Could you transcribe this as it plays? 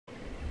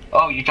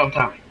Oh, you jumped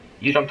out.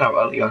 You jumped out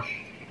earlier.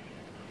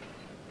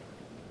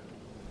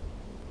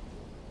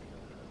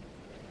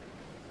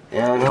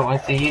 Yeah, no, I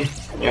see you.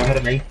 You're ahead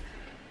of me.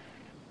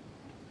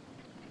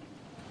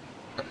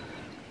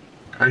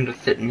 I'm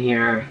just sitting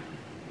here.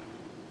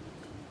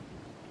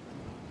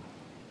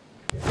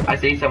 I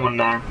see someone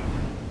now.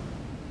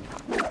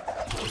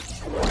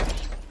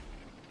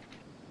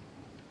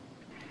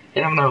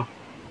 You never know.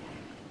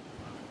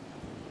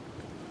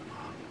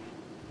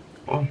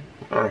 Oh,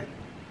 alright.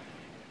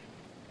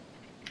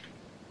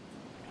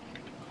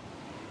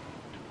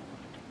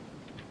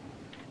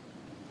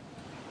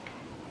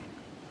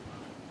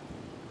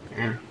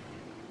 Yeah.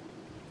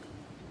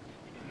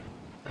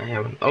 I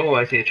haven't. Oh,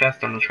 I see a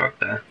chest on the truck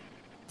there.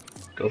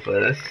 Go for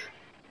this.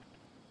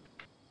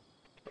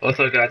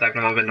 Also, guys, I've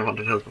never been to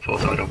Haunted Hills before,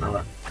 so I don't know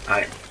that.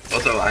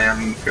 Also, I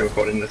am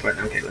pre-recording this right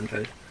now, Caitlin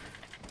says.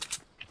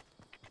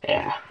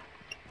 Yeah.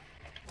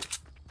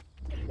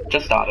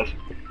 Just started.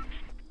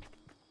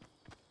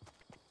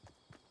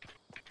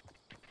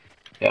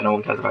 Yeah, no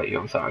one cares about you,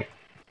 I'm sorry.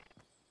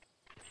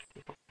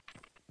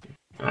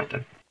 Alright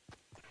then.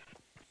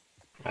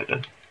 Alright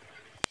then.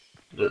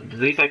 Do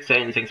these like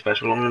say anything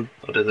special on them,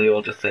 or do they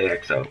all just say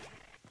EXO?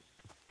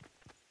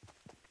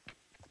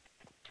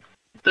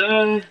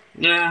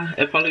 Yeah,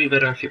 it'd probably be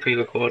better if you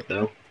pre-record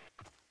though.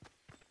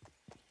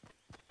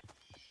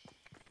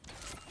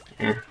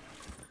 Yeah.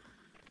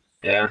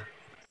 Yeah.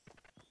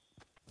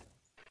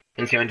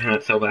 Since your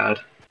internet's so bad.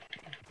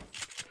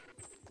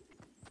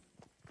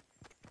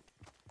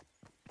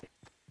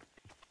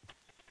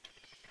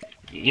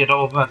 You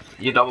double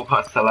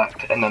press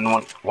select, and then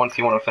once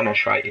you want to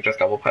finish, right, you just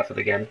double press it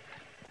again.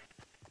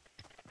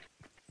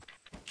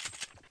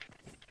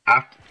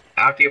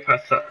 After you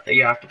press,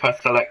 you have to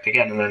press select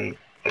again, and then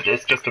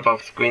it's just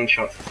above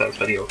screenshots that says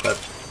video clip.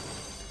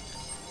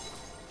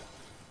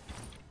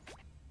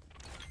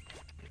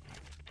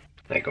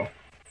 There you go.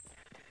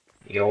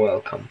 You're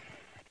welcome.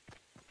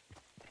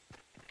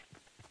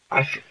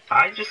 I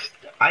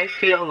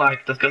feel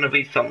like there's gonna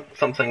be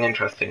something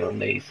interesting on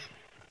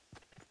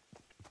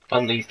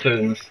these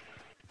tunes.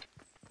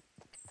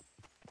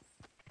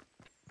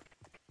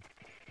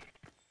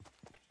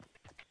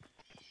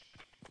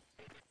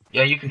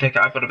 Yeah, you can take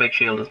it. I've got a big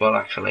shield as well,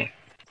 actually.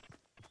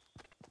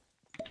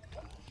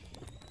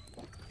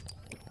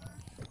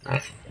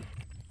 Nice.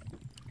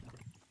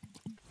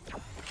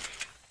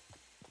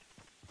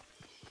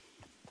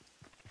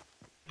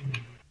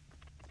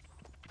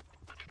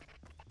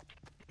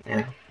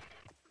 Yeah.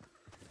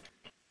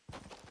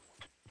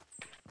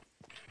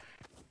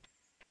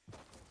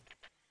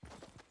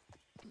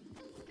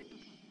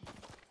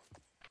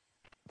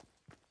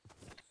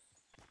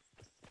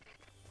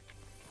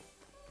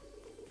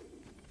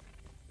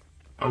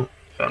 Oh,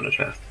 found a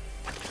chest.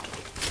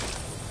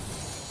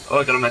 Oh,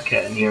 I got a med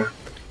kit in here.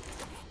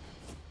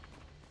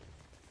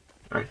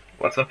 Right,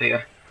 what's up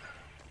here?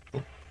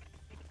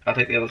 I'll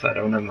take the other side.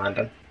 Oh, never mind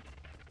then.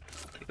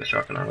 Take the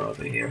shotgun ammo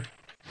over here.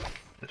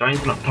 Is there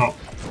anything up top?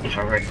 Which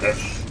I break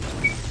this.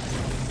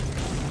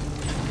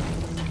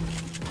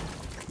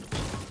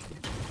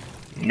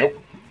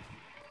 Nope.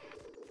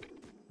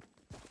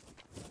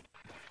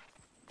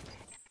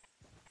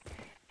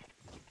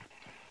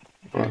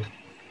 Oh.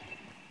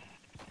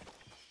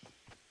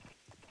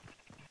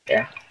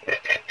 Yeah.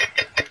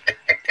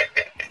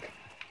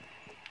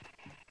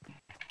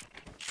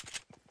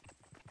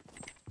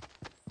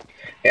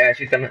 Yeah,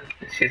 she's gonna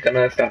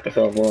start to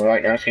film more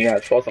right now. She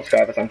has 4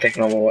 subscribers. I'm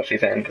taking over what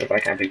she's saying because I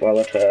can't be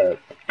bothered to.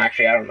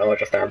 Actually, I don't know. I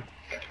just am.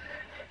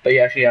 But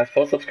yeah, she has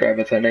 4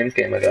 subscribers. Her name's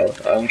Gamer Girl.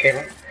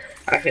 Caitlin.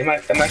 Actually, it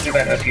might be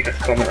better if you just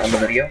comment on the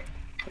video.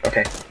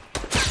 Okay.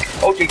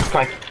 Oh Jesus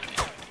Christ!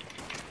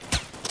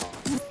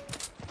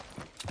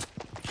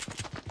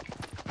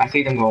 I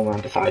see them going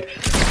around the side.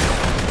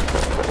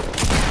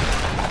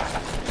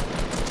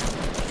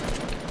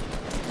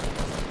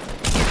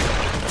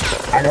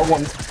 I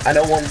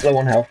know one's low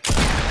on health.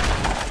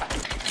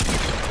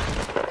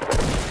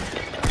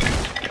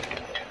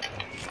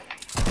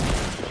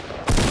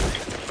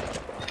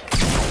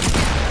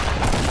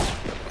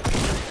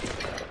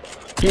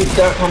 Dude,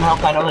 they're at 10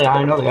 health, I know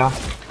they are.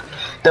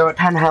 They're at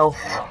 10 health.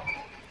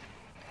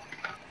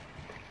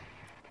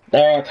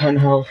 They're at 10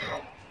 health.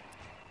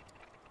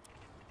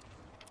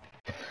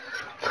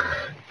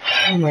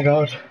 Oh my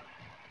god.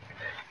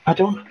 I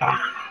don't...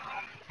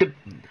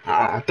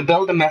 the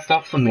builder messed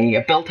up for me.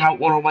 It built out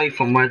one away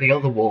from where the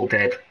other wall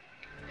did.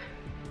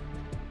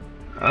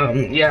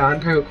 Yeah, I'm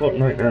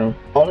pre-recording right now.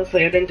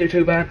 Honestly, I didn't do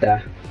too bad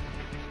there.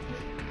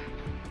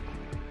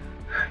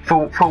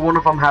 For one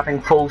of them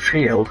having full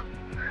shield.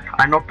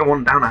 I knocked the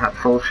one down, I had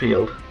full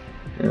shield.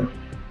 Yeah.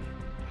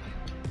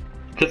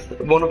 Because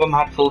one of them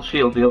had full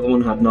shield, the other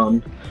one had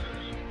none.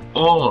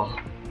 Oh.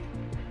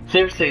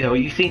 Seriously though,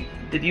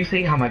 did you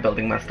see how my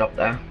building messed up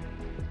there?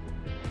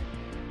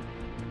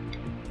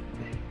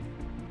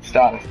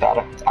 Start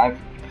it.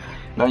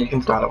 No, you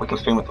can start it, we can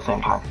stream at the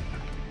same time.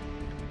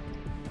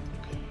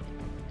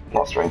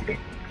 Not streaming.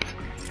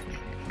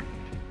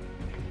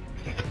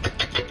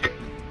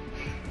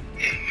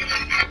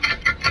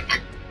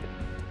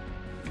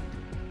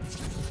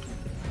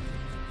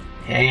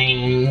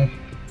 Hey.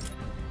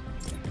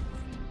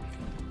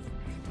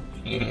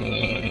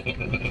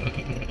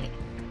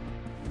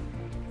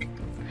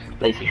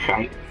 Lazy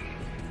shite.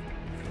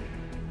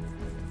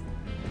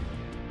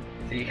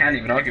 So you can't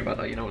even argue about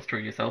that, you know it's true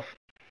yourself.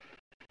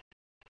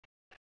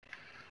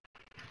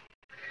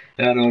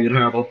 Yeah, no, you're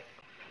terrible.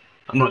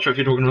 I'm not sure if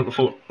you're talking about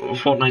the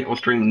Fortnite or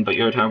streaming, but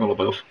you're terrible at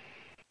both.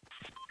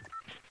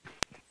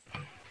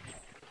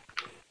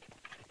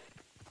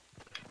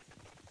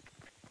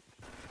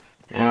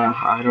 Yeah,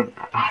 I don't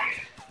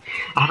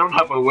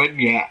have a win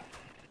yet.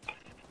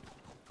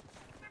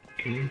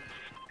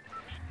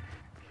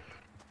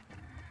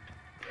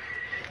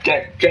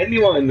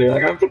 Genuinely,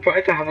 like I'm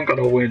surprised I haven't got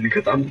a win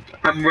because I'm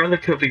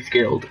relatively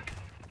skilled.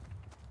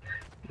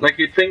 Like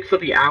you'd think for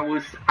the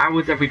hours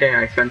every day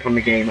I spent on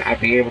the game,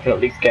 I'd be able to at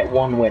least get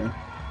one win. Do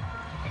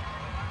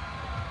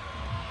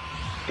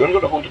you want to go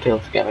to Haunted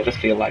Tales again? I just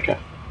feel like it.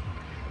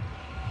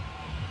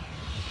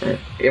 Yeah.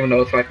 Even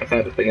though it's like I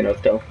said, it's beginner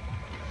still.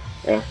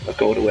 Yeah, let's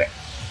go to it.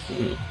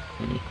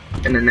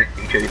 And then next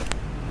you choose.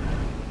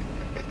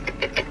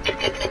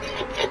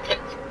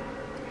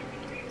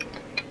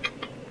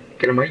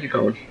 Get him, where you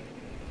going?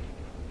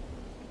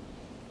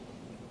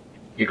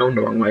 You're going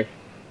the wrong way.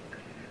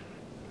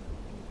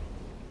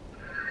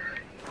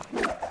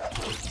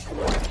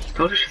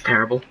 Told you she's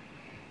terrible.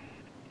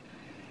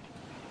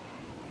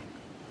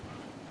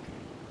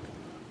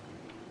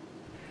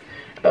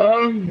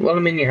 Well, I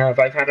mean, you have.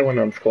 I've had a win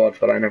on squads,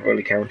 but I never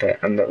really count it.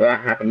 And that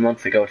happened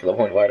months ago to the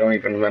point where I don't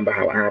even remember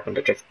how it happened.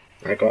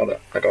 I got it.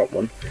 I got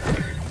one.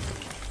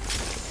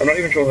 I'm not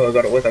even sure who I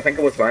got it with. I think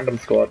it was random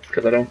squads,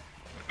 because I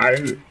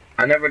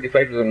never really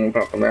played with them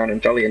apart from Round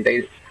and Jolly, and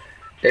they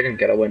didn't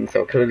get a win,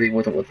 so it clearly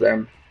wasn't with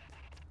them.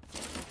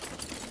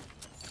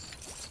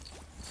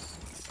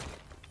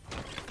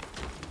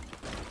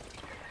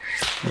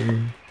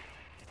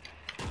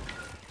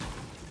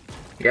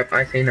 Yep,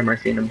 I seen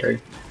him too.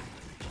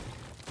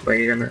 Where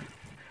you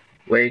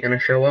gonna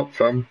show up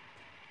from?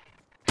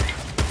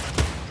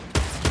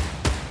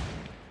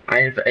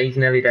 He's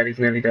nearly dead, I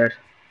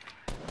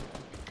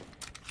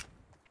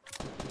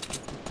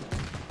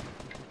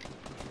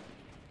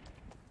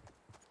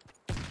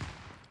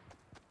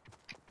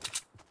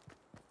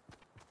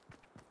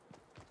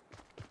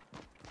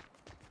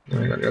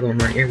got the other one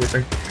right here with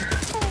me.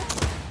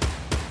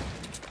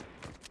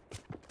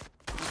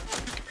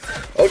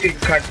 Oh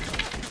Jesus Christ!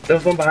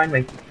 There's one behind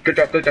me. Good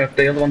job.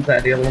 The other one's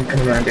there, the other one's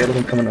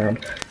coming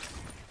around.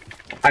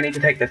 I need to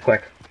take this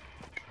quick.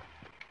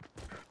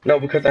 No,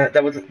 because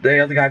there was the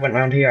other guy went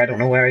round here. I don't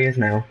know where he is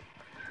now.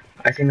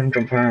 I seen him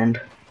jump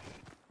around.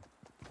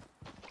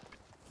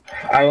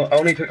 I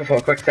only took it for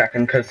a quick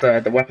second because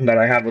the weapon that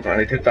I had wasn't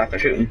really too fast to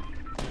shoot him.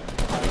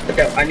 But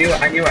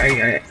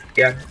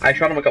yeah, I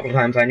shot him a couple of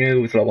times. I knew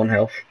he was low on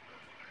health.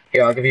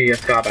 Here, I'll give you your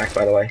scar back,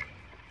 by the way.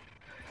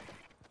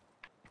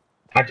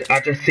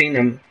 I just seen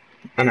him,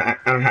 and I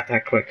had to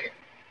act quick.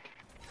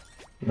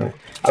 No,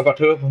 I've got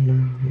two of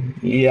them.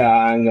 Yeah,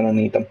 I'm gonna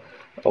need them.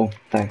 Oh,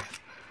 thanks.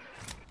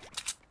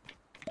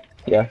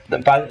 Yeah.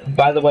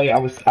 By the way, I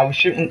was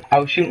shooting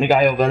the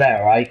guy over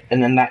there, right?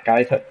 And then that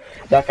guy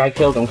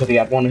killed him because he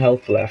had one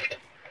health left.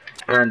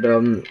 And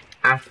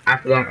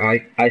after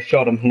that, I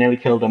shot him, nearly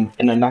killed him,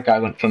 and then that guy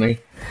went for me,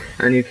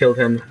 and you killed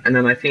him. And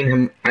then I seen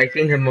him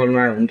run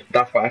around.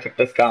 That's why I took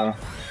this car,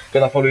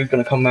 because I thought he was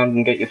gonna come round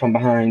and get you from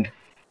behind.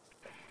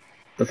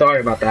 So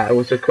sorry about that. It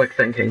was just quick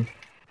thinking.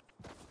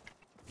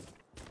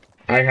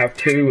 I have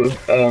two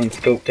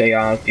scoped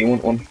ARs. Do you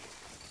want one?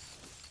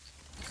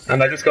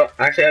 And I just got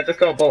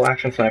a bolt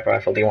action sniper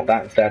rifle. Do you want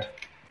that instead?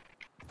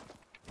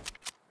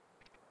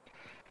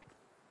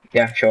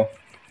 Yeah, sure.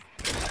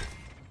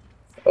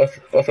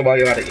 Also, while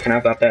you're at it, you can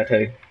have that there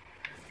too.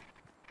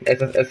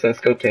 It's a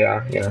scoped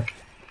AR, you know,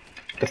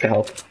 just to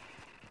help.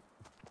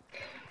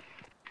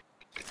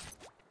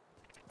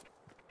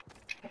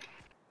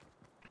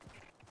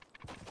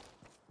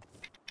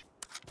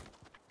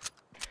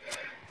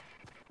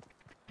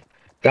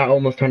 That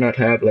almost turned out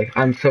terribly.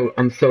 I'm so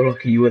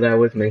lucky you were there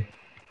with me.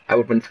 I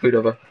would have been screwed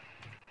over.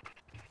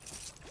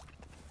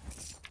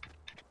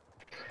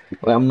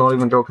 Well, I'm not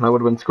even joking. I would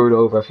have been screwed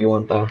over if you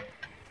weren't there.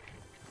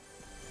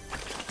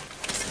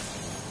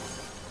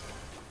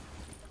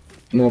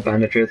 More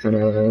bandages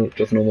and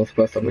just normal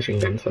suppressed machine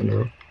guns for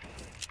now.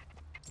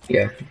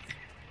 Yeah.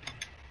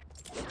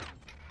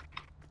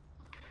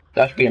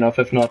 That should be enough.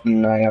 If not,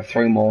 then I have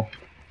 3 more.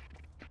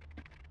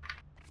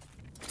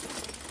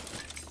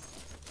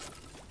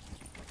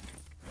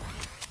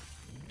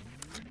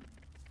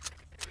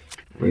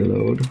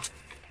 Reload.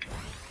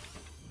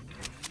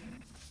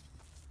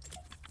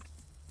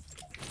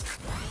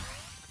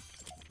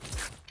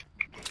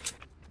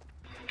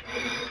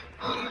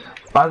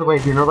 By the way,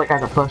 do you know that guy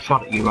that first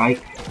shot at you, right?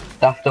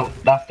 That's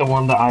the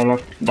one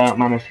that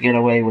managed to get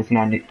away with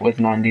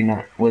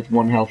 99 with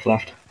 1 health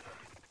left.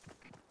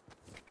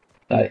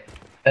 Right.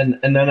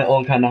 And then it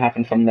all kinda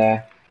happened from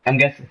there. I'm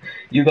guessing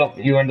you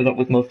ended up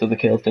with most of the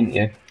kills, didn't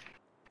you?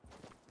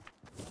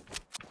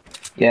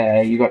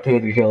 Yeah, you got 2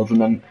 of the kills,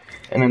 and then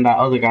that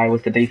other guy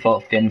with the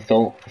default skin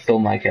stole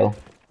my kill.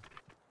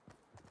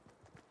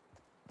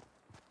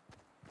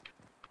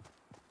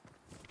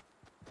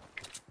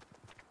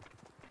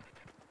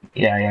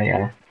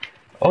 Yeah.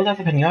 Oh, there's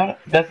a pinata.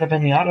 There's a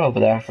pinata over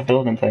there. It's a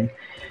building thing.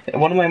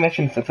 One of my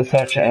missions is to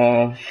search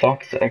a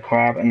fox, a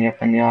crab, and a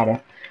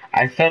pinata.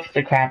 I searched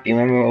the crab. You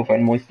remember over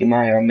in Moisty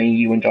Mire? Me,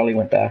 you, and Jolly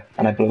went there,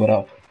 and I blew it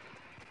up.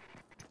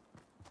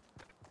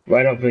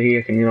 Right over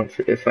here, can you not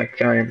see? It's like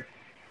giant.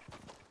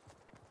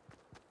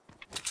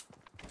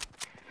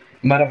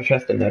 Might have a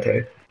chest in there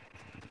too.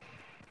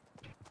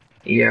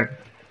 Yeah.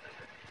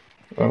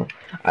 Well,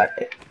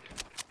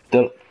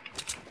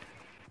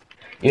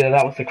 yeah,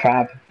 that was the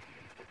crab.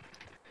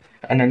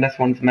 And then this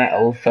one's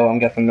metal, so I'm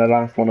guessing the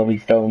last one will be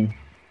stone.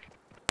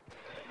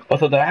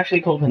 Also, they're actually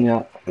called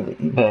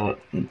pinatas, but,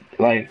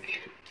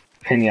 like,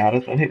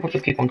 pinatas, but people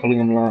just keep on calling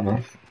them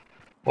llamas.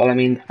 Well, I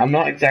mean, I'm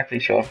not exactly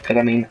sure, because,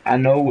 I mean, I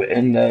know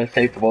in the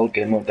Save the World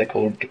game what they're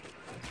called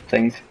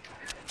things.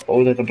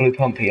 Oh, there's a blue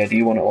pump here, do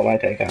you want it while I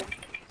take it?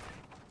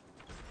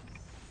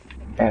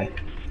 Right.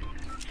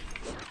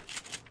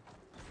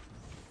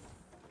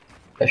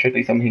 There should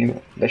be some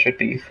here, there should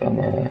be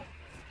some,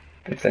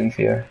 good things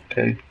here,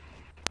 too.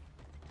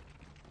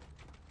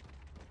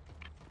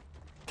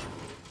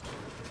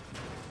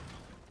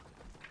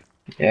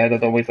 Yeah,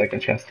 there's always like a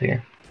chest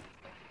here.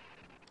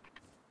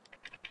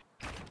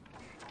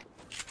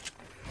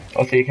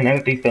 Also, you can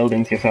edit these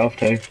buildings yourself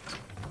too.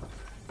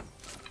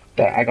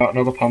 I got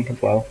another pump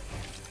as well.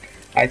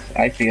 I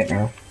see it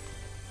now.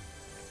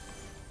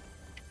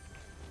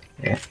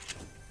 Yeah.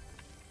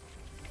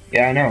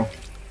 Yeah, I know.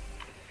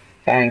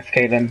 Thanks,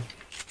 Caitlin.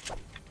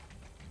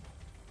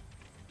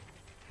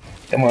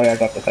 Don't worry, I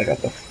got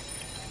this.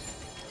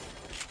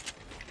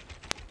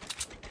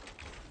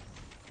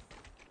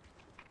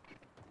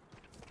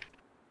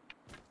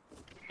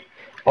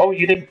 Oh,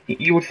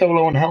 you were so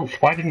low on health.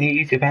 Why didn't you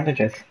use your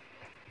bandages?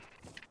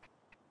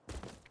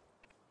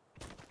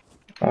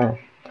 Oh.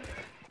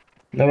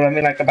 No, but I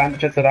mean like the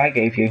bandages that I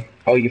gave you.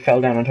 Oh, you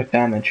fell down and took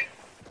damage.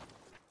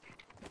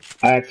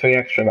 I had 3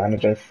 extra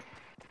bandages.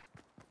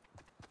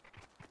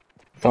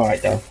 It's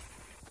alright though.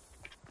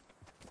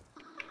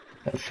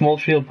 Small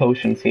shield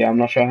potions here, I'm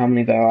not sure how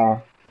many there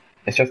are.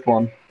 It's just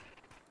one.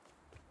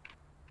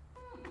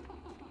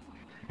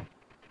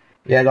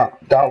 Yeah,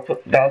 that'll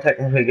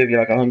technically give you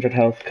like 100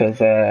 health, because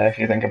if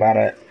you think about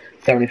it,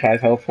 75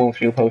 health, full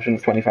shield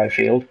potions, 25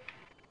 shield.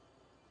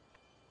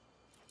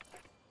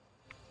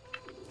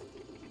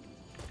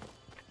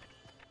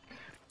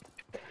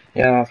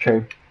 Yeah, that's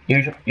true.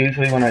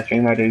 Usually when I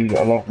stream I do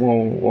a lot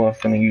more worse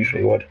than I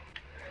usually would.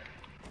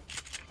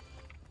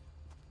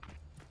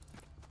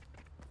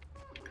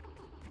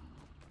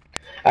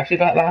 Actually,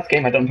 that last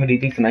game I done pretty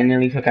decent. I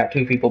nearly took out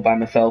 2 people by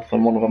myself,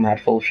 and one of them had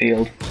full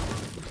shield.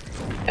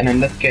 And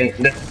then this game,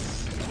 this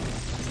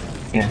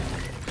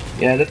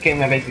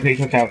game I basically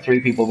took out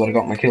 3 people, but I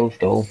got my kill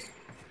still.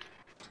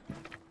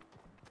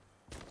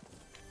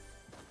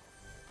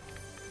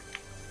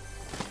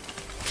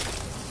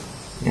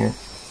 Yeah.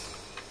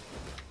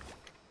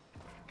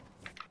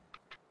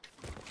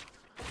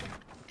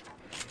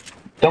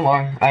 Don't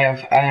worry, I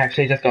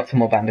actually just got some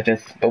more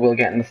bandages, but we'll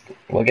get in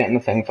the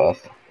thing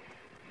first.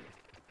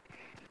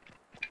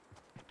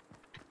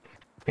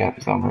 Yeah,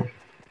 it's on there.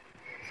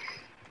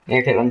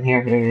 Yeah, Caitlin,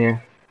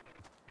 here.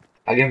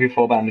 I'll give you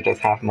 4 bandages,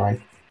 half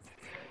mine.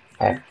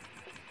 Alright.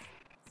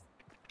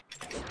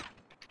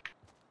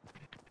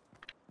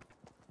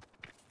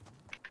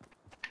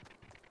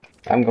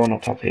 I'm going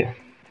up top here.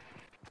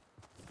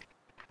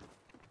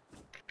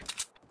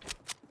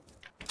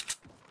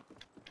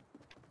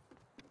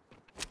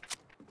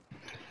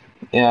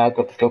 Yeah, I've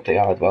got the sculptor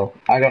as well.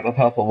 I got the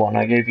purple one,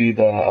 I gave you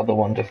the other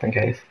one just in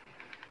case.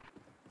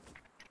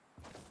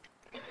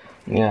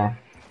 Yeah.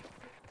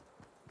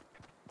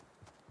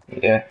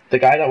 Yeah, the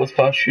guy that was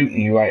first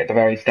shooting you right at the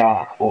very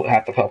start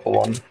had the purple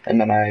one, and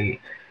then I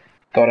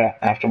got it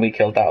after we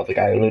killed that other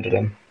guy who looted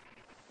him.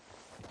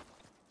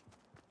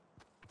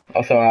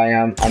 Also,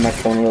 I'm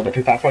actually going a little bit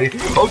too fast for you.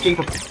 Oh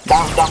Jesus!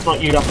 That's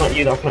not you, that's not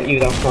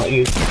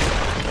you.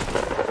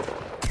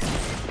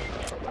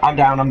 I'm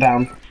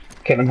down.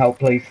 Kevin, help,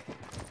 please.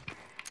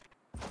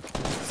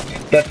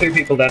 There's 2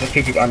 people there,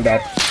 I'm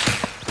dead.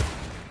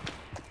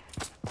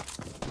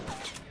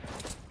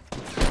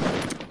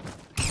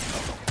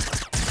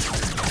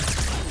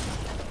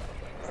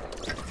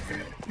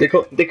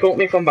 They caught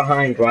me from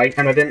behind, right?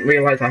 And I didn't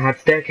realise I had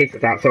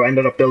staircases out, so I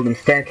ended up building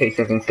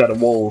staircases instead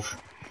of walls.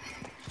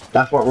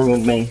 That's what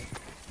ruined me.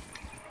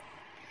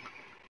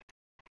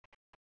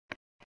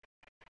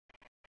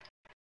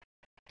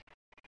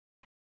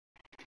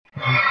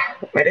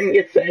 Why didn't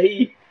you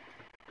say?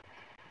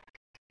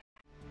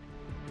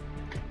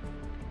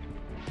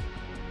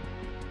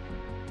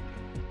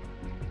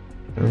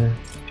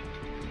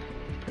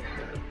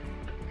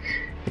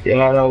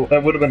 Yeah, no,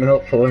 that would have been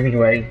helpful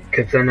anyway,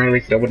 because then at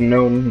least I would have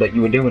known that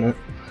you were doing it.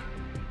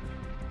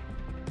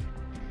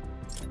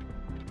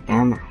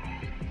 I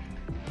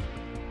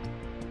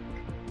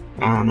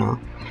don't know.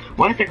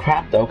 Where's the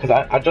crab though? Because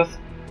I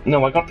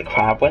got the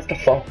crab. Where's the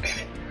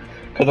fox?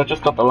 Because I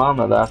just got the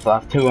llama there, so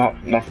that's 2 out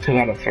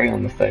of 3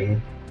 on the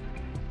thing.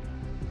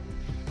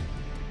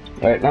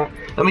 Right, now,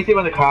 let me see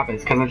where the crab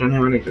is, because I don't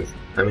know any just,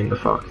 the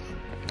fox.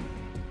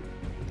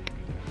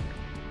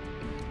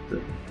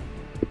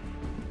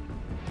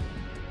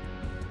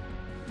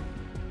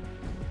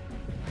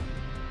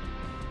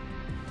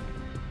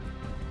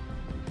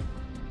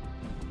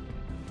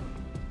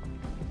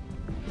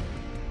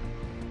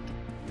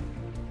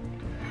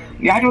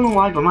 Yeah, I don't know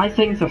why, but my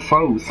things are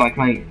froze. Like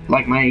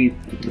my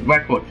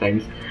record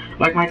things.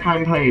 Like my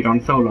time played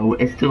on solo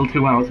is still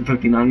 2 hours and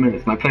 59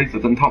 minutes. My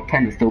places in top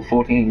 10 is still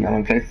 14, and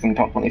my places in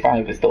top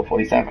 25 is still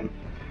 47.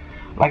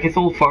 Like it's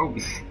all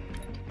froze.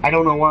 I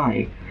don't know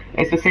why.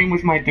 It's the same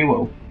with my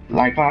duo.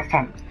 Like last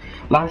time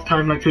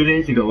like 2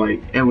 days ago,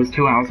 like it was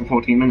 2 hours and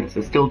 14 minutes.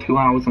 It's still 2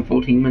 hours and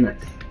 14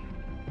 minutes.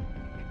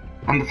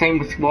 And the same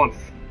with squads.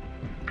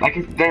 Like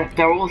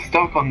they're all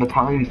stuck on the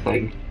time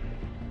thing.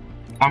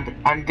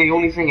 And the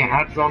only thing it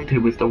adds on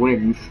to is the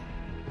wins.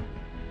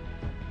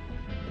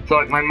 So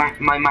like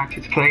my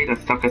matches played are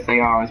stuck as they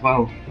are as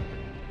well.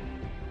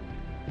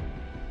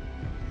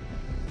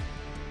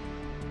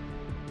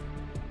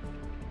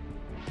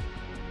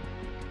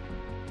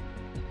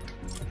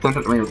 Sent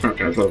it to me on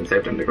Snapchat as well and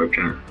saved it in the group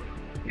chat.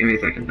 Give me a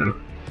second though.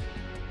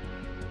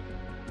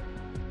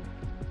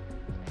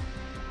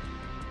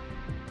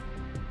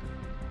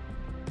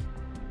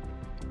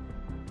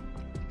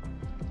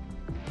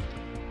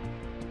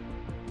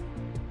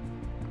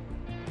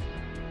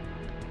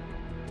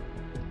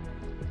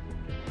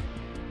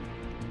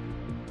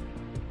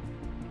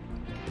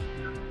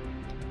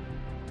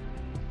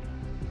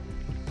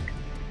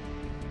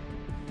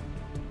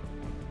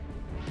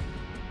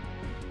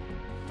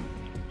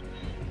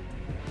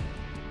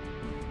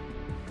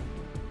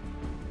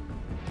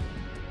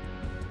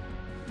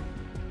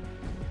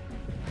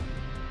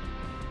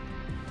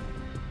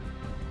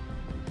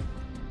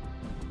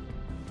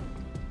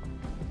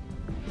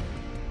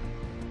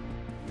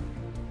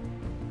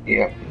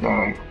 Yeah,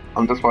 alright.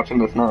 I'm just watching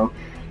this now.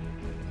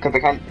 Cause I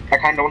kind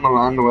of want to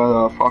land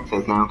where Fox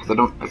is now, cause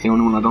it's the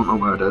only one I don't know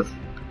where it is.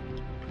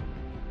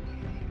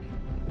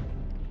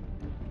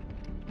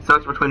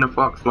 Search between a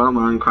fox,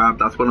 llama, and crab.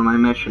 That's one of my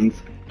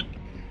missions.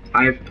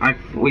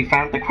 We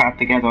found the crab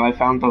together. I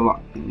found the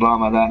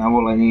llama there. Now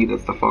all I need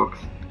is the fox.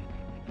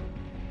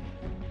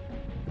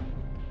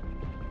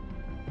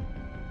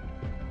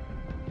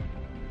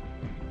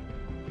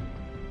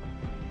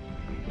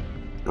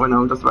 Well,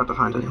 no, I'm just about to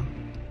find it.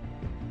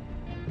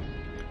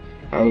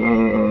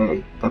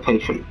 Hey, they're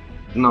patient.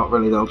 Not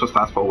really though. Just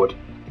fast forward.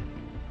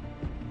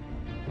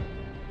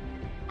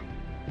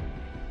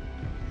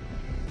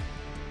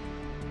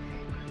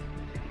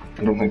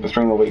 I don't think the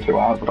stream will be 2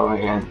 hours, but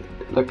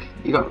look,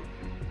 you got.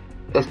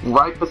 It's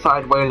right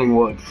beside Wailing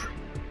Woods.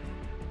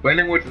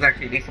 Wailing Woods is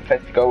actually a decent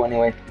place to go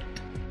anyway.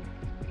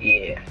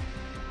 Yeah.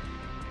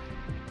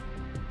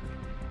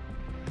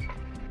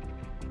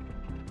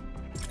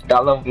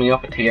 That'll level me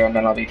up a tier, and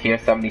then I'll be tier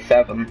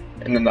 77,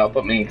 and then that'll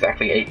put me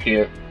exactly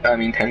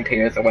 10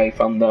 tiers away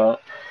from the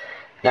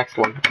next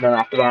one. And then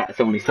after that, it's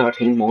only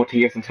 13 more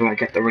tiers until I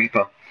get the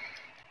Reaper.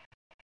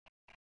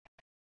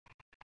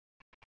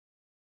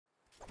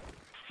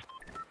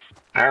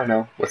 I don't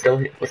know. We're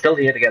still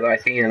here together. I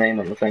see your name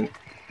on the thing.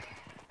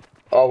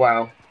 Oh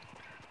wow.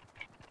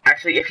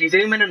 Actually, if you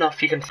zoom in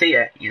enough, you can see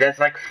it. There's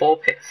like 4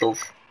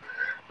 pixels.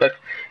 Look,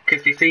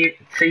 because you see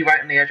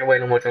right on the edge of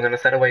Wailing Woods, I'm going to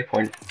set a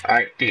waypoint.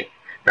 Alright,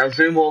 now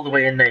zoom all the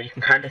way in there. You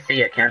can kind of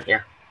see it, can't you?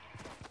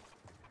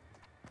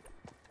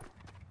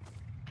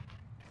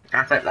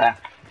 That's it there.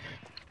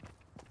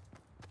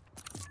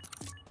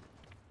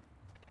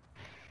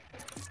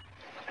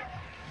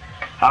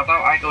 How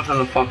about I go to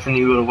the Fox and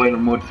you go to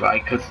Wailing Woods,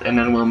 right? And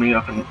then we'll meet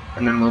up and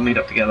then we'll meet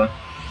up together.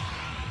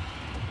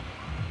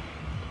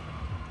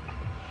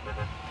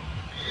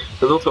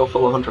 There's also a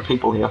full 100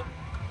 people here.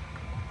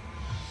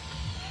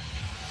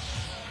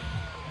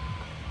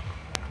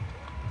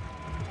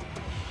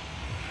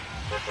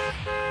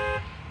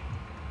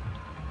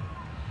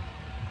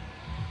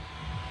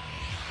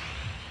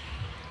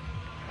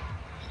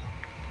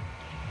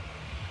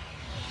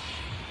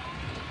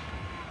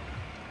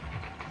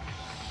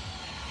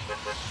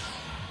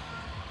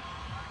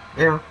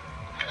 Yeah.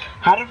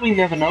 How did we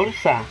never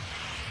notice that?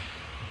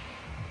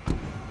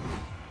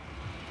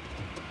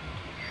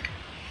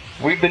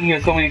 We've been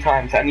here so many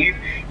times, and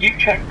you've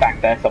checked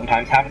back there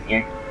sometimes, haven't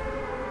you?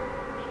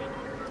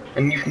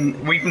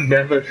 And we've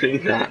never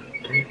seen that.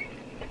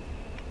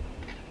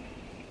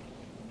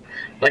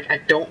 Like, I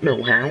don't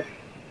know how.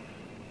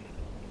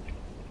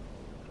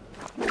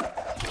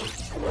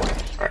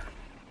 Right.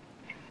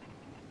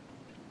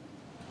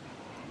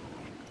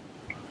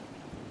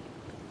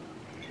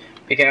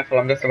 Be careful,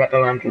 I'm just about to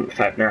land on the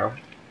side now.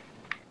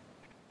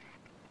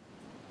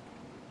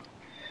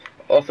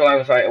 Also, I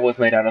was right, it was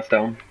made out of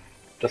stone.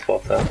 Just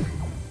thought so.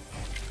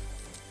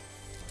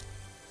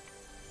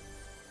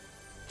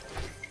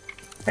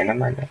 Hey, never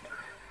mind that.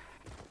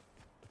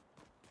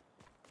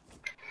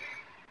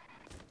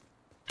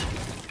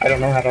 I don't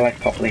know how to, like,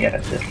 properly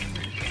edit this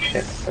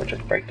shit, so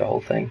just break the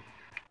whole thing.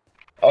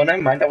 Oh, never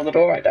mind, that was a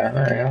door right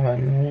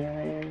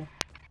there.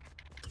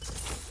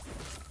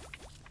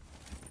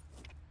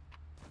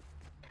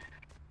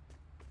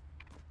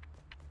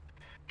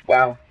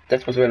 Wow,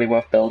 this was really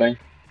worth building.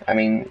 I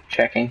mean,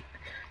 checking. Do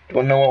you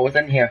want to know what was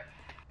in here?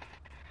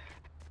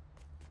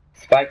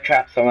 Spike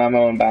traps, some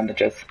ammo, and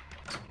bandages.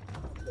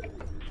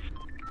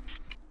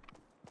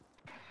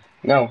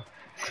 No,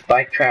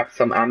 spike traps,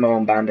 some ammo,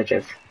 and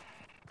bandages.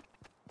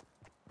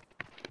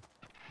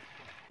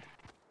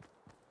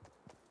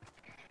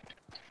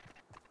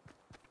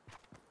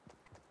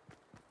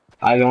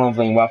 I don't have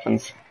any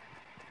weapons.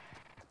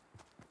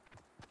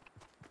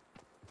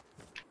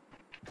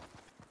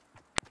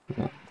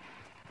 No.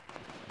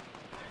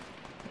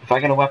 If I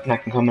get a weapon, I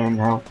can come in and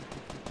help.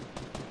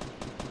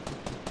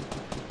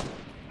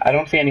 I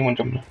don't see anyone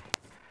jumping.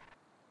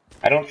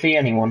 I don't see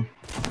anyone.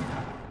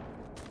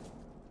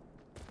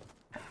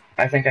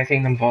 I think I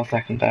seen them for a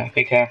second there.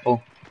 Be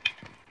careful.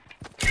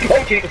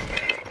 Oh Jesus!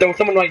 There was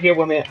someone right here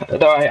with me.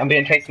 Alright, I'm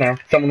being chased now.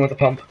 Someone with a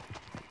pump.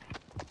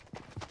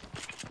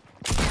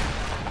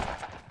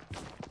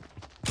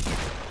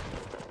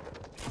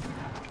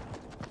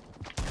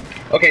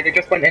 Okay, they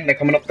just went in. They're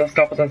coming up the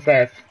top of the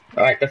stairs.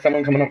 Alright, there's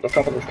someone coming up the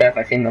top of the stairs.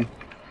 I seen them.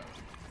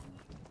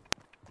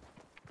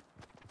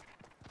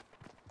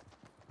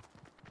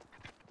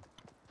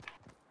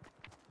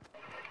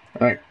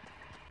 Alright.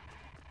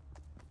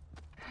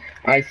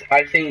 I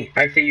see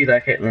you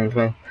there, Caitlin, as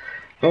well.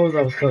 Oh,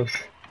 that was close.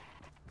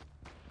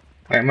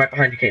 Alright, I'm right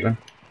behind you, Caitlin.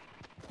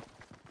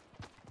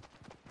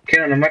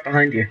 Caitlin, I'm right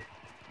behind you.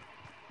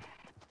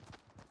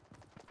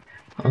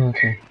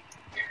 Okay.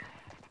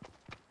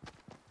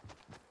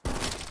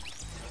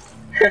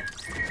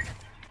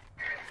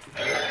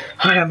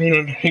 I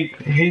mean,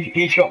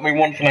 he shot me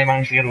once and I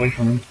managed to get away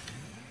from him.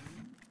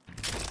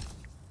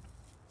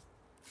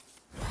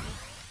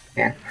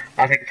 Yeah,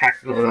 I'll take the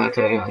tactical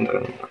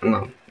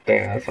no,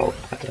 there, that's all.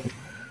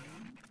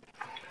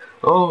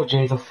 Oh,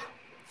 Jesus.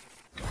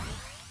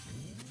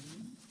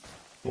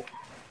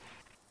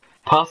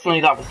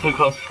 Personally, that was too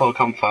close for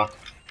comfort.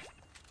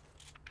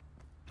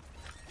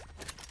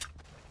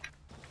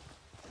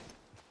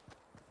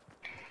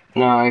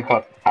 No, it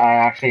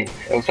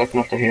was just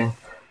enough to heal.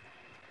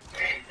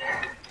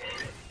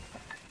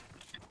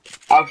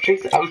 I was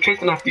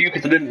chasing after you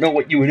because I didn't know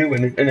what you were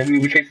doing, and then we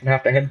were chasing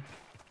after him.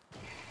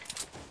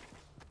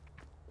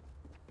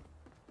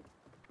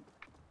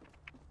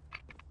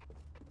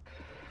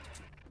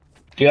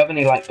 Do you have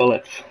any light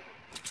bullets?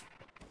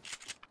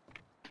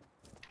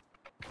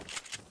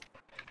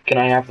 Can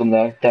I have them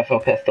though? They're for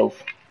pistols.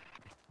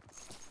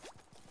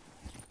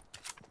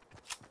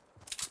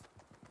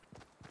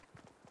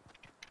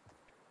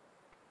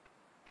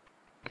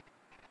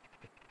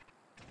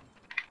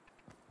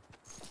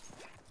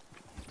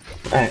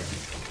 Alright.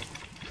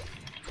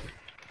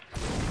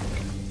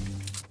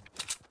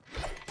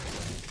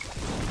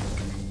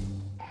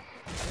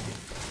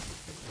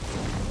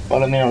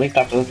 Well, I mean, at least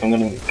after this I'm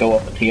gonna go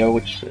up a tier,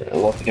 which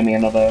will also give me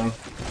another...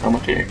 How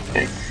much did it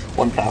take?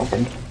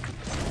 1,000.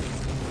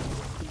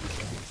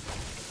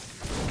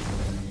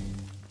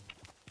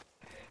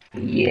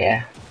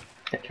 Yeah.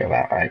 I think you're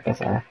about right,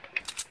 that's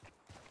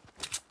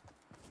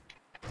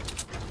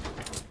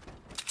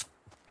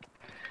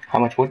How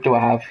much wood do I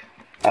have?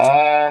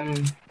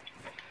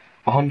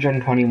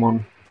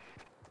 121.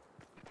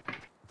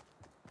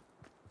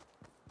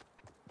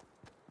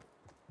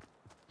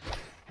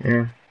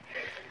 Yeah.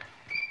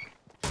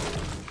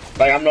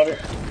 Like, I'm not...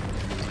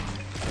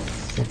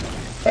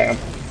 Like,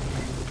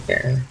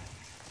 yeah.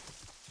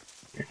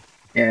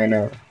 Yeah, I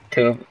know.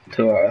 Two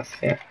of us,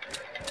 yeah.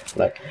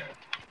 Like...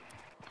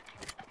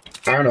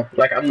 I don't know,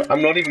 like, I'm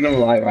not even gonna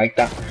lie, right?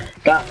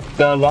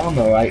 The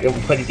llama, right, it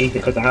was pretty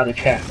decent because I had a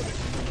chest.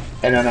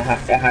 And then I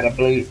had a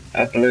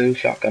blue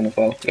shotgun as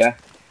well, yeah.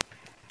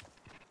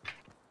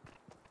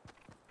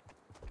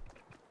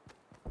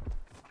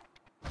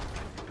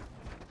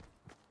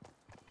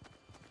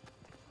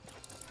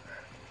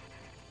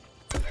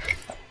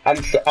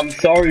 I'm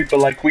sorry, but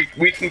like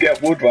we can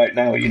get wood right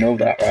now, you know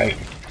that, right?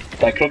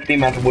 Like, look at the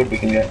amount of wood we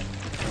can get.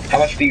 How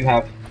much do you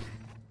have?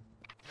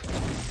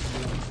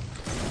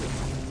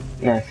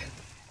 Nice.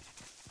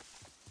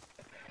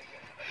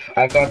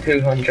 I've got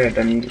 200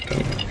 and...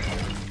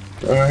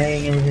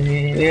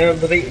 yeah,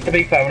 to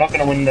be fair, we're not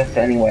gonna win this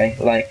anyway,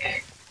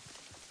 like...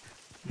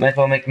 Might as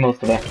well make the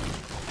most of it.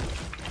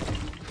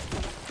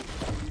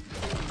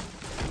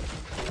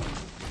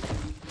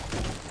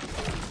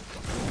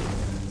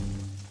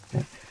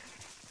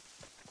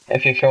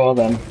 If you're sure,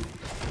 then.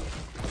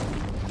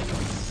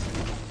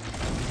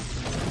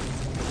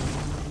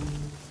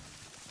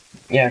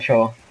 Yeah,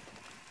 sure.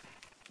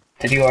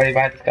 Did you already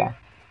buy this car?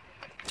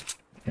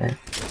 Yeah.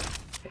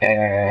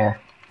 Yeah.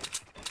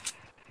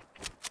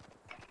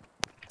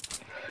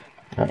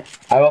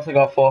 I also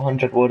got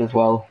 400 wood as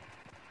well.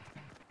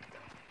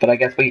 But I'll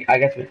give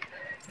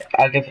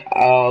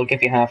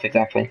you half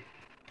exactly.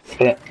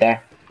 Split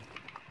there.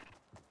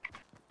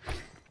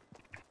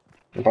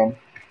 No problem.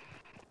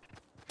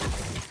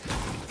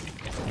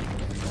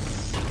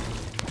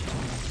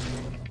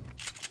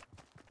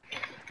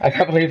 I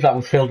can't believe that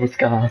was filled with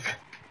scars.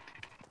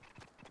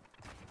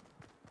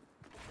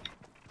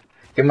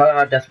 You remember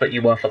how desperate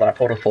you were for that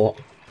portal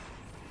fort?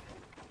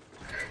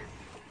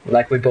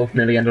 Like, we both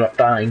nearly ended up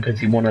dying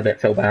because you wanted it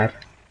so bad.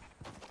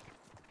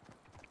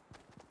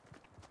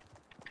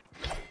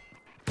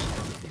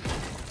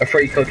 A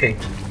free cookie.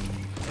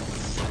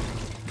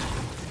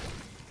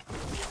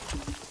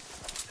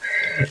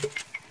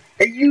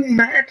 Are you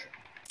mad?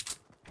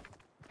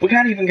 We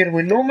can't even get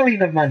away. Normally,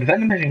 never mind.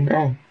 Vending machine.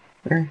 Oh.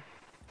 Yeah.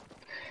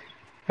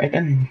 Right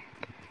then.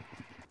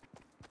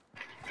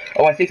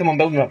 Oh, I see someone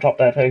building up top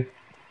there too.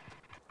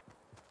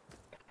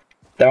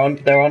 They're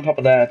on top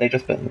of there. They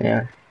just built.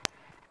 Yeah.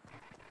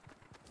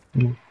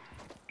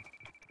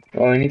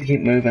 Oh, I need to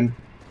keep moving.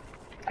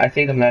 I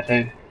see them there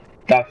too.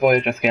 Dark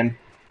Voyager skin.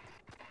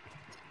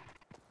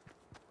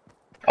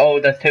 Oh,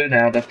 there's two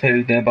now. There's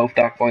two. They're both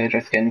Dark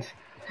Voyager skins.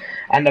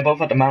 And they're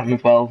both at the mountain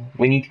as well.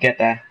 We need to get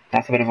there.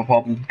 That's a bit of a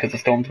problem because the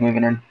storm's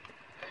moving in.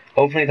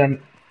 Hopefully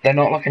they're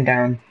not looking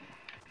down.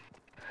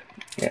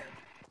 Yeah.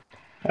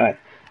 Alright.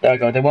 There we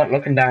go. They weren't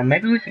looking down.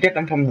 Maybe we could get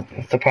them from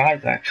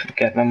surprise, actually.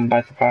 Get them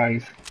by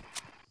surprise.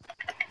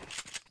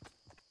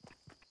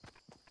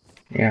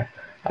 Yeah.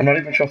 I'm not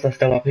even sure if they're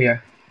still up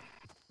here.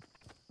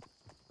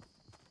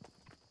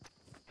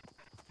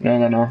 No,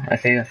 they're not. I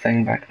see a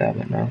thing back there,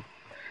 but no.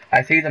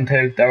 I see them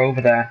too. They're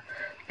over there.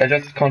 They're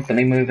just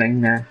constantly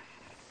moving now.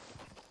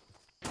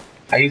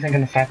 Are you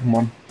thinking of snapping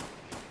one?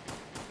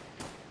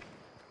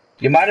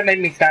 You might have made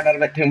me stand out a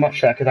bit too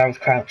much there because I was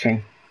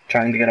crouching,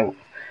 trying to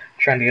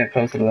get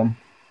closer to them.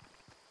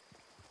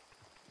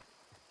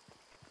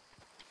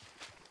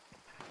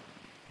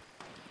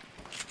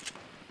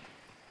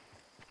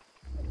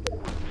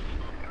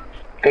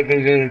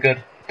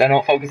 Good. They're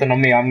not focusing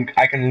on me.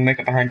 I can make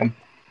it behind them.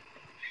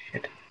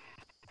 Shit.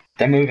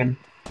 They're moving.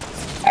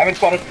 I haven't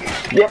spotted.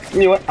 Yep,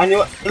 knew it. I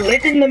knew it.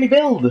 It didn't let me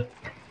build.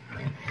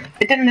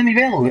 It didn't let me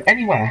build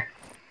anywhere.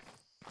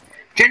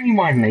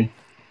 Genuinely.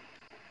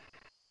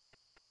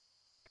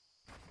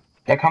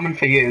 They're coming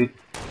for you.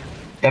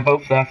 They're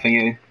both there for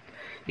you.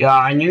 Yeah,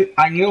 I knew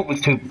it was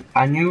too.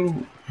 I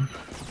knew.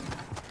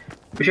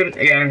 We should.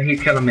 Yeah,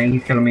 he's killing me.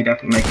 He's killing me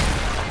definitely.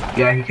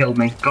 Yeah, he killed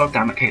me. God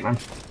damn it, Caitlin.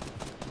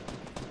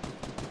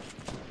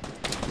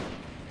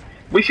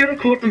 We should have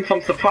caught them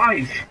some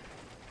surprise.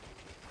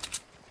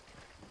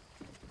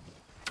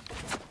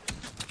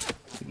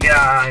 Yeah,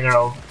 I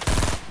know.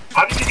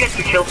 How did you get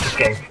 2 kills this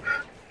game?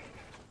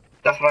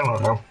 That's what I want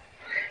to know.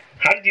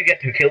 How did you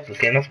get 2 kills this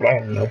game? That's what I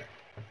want to know.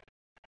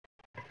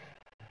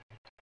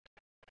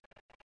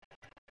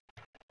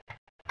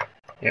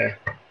 Yeah.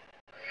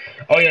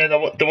 Oh yeah,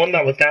 the one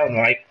that was down,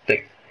 right?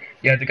 The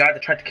guy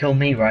that tried to kill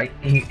me, right?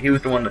 He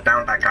was the one that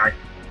downed that guy.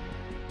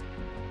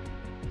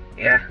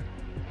 Yeah.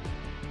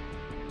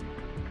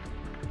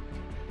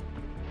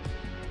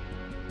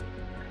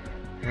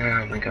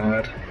 Oh my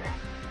god.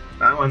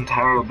 That went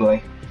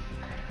terribly.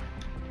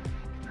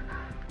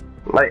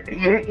 Like,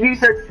 you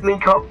said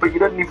sneak up, but you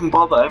didn't even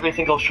bother. Every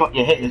single shot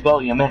you hit as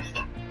well, you missed.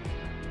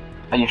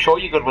 Are you sure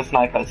you're good with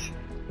snipers?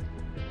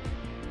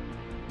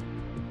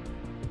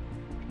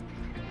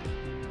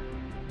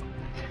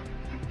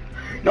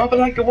 No, but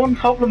like the one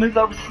problem is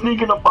I was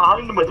sneaking up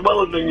behind them as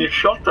well and then you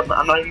shot them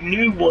and I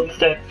knew one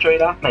stared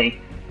straight at me.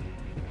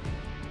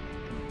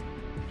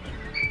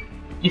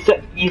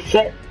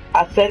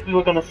 I said we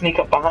were gonna sneak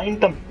up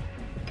behind them.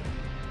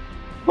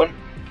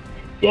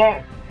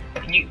 Yeah,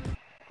 you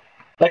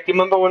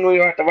remember when we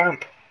were at the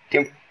ramp?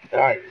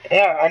 Alright,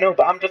 yeah, I know,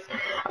 but I'm just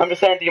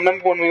saying, do you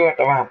remember when we were at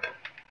the ramp?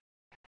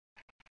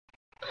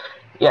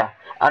 Yeah,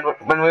 and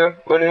when we were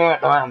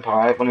at the ramp,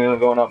 alright, when we were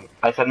going up,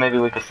 I said maybe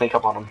we could sneak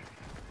up on them.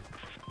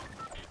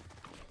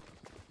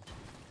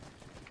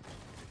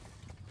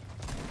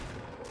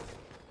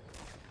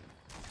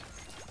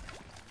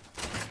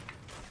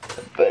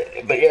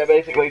 But yeah,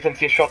 basically,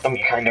 since you shot them,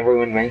 you kind of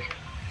ruined me.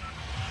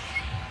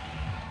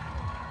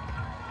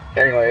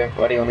 Anyway,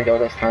 where do you want to go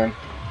this time?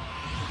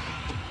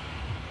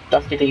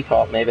 Dusty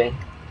Depot, maybe.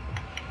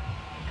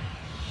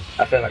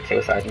 I feel like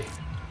suiciding.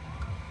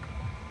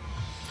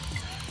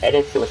 It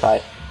is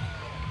suicide.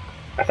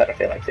 I said I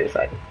feel like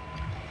suiciding.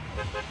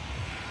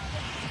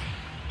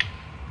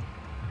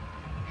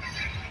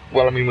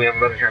 Well, I mean, we have a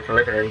better chance of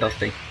living in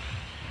Dusty. Do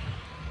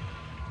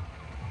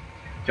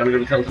you want to go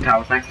to Tilted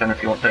Towers next then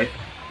if you want to?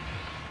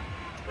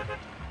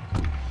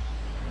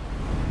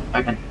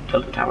 Okay,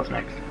 Tilted Towers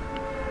next.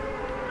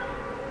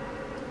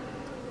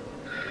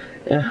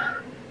 Yeah.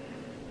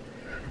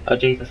 Oh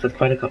Jesus, there's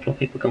quite a couple of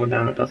people going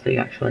down at Dusty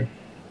actually.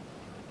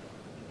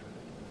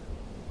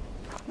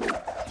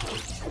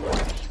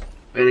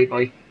 Really,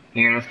 boy?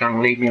 You're just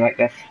gonna leave me like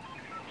this?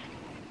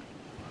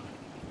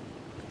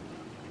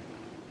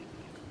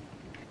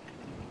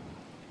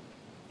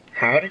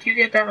 How did you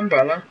get that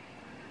umbrella?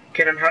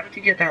 Kieran, how did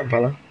you get that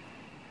umbrella?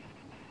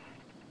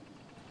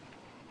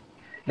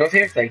 No,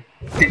 seriously,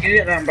 did you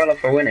get that umbrella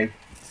for winning?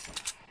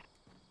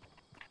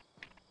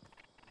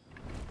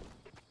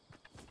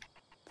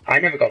 I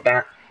never got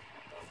that.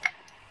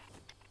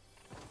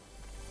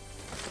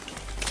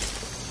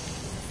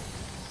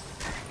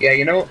 Yeah,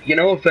 you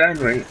know, Vern,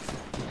 do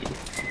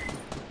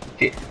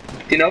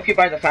you know if you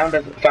buy the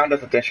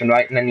Founders Edition,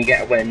 right, and then you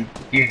get a win,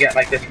 you get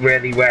like this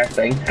really rare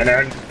thing, and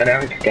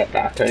Aaron could get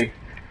that too.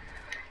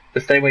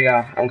 Just stay where you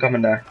are, I'm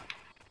coming there.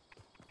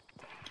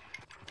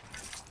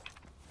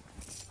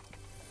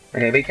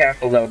 Okay, be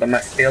careful though,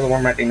 the other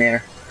one might be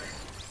near.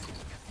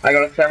 I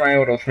got a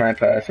semi-auto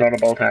sniper, it's not a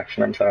bolt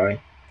action, I'm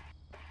sorry.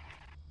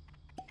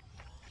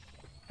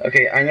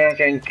 Okay, I'm gonna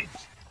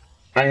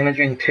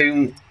drink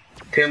two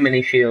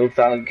mini shields.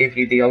 I'll give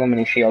you the other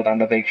mini shield and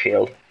the big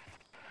shield,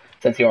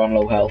 since you're on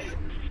low health.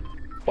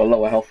 Well,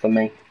 lower health than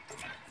me.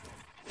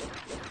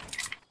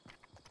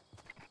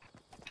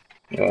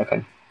 You're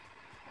welcome.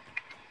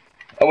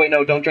 Oh wait,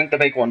 no, don't drink the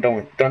big one,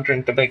 don't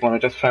drink the big one, I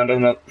just found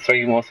another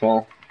 3 more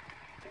small.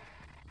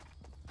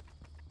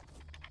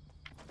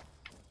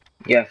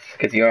 Yes,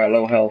 because you're at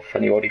low health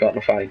and you already got in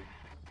a fight.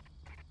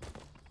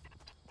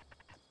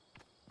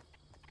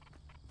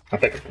 I'll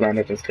pick up the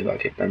bandages because I'll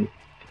keep them.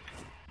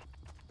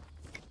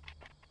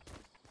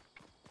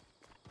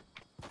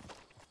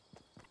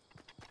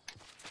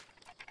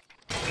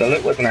 The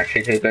loot wasn't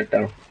actually too good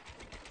though.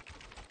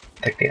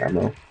 Take the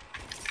ammo.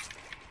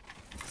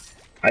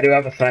 I do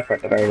have a sniper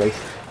at the very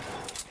least.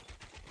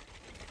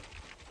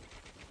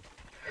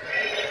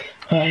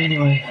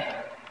 Anyway.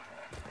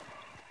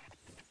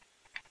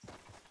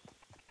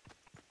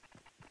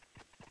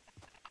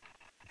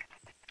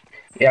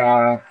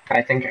 Yeah,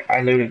 I think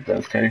I looted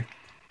those two.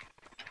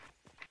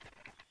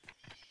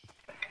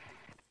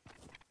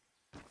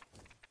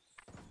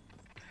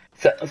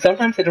 So,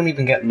 sometimes they don't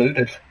even get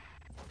looted.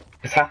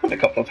 It's happened a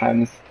couple of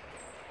times.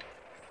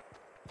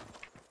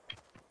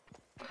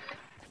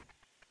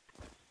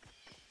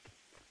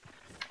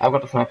 I've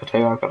got a sniper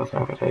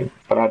too,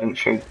 but I didn't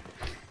shoot.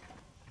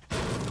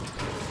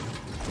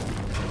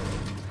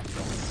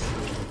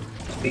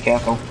 Be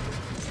careful.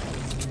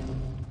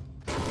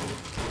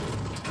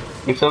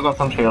 You've still got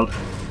some shield.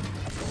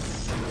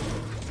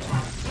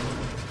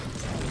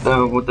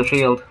 No, with the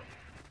shield.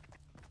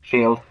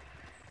 Shield.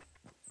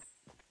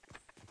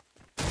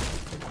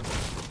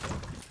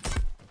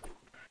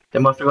 They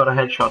must have got a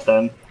headshot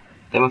then.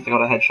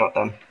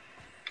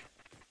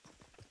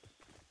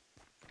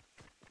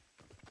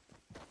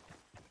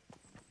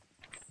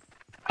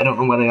 I don't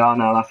know where they are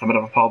now, that's a bit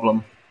of a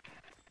problem.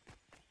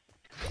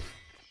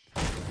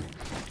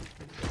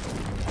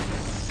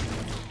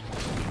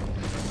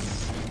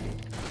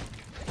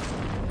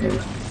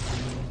 Yeah.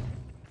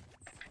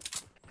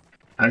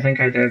 I think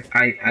I did.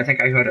 I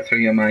think I heard it through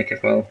your mic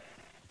as well.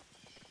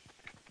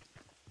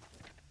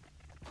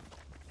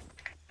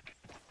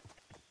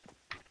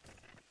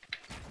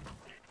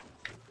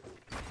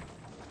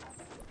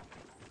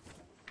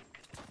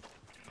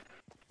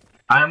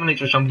 I am only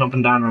just jumping up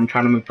and down and I'm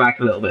trying to move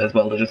back a little bit as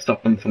well to just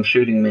stop them from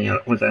shooting me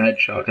with a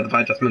headshot, because if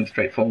I just move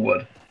straight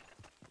forward.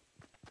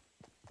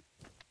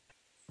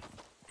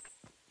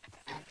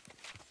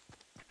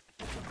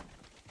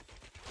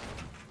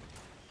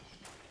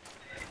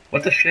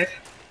 What the shit?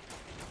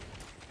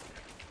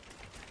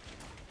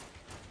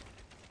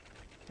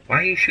 Why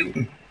are you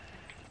shooting?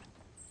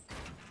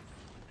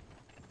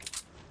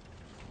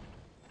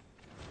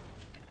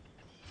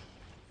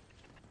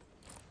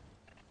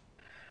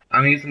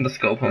 I'm using the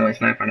scope on my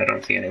sniper and I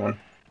don't see anyone.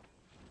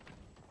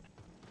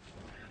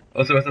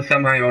 Also, it's a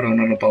semi-auto,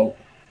 not a bolt.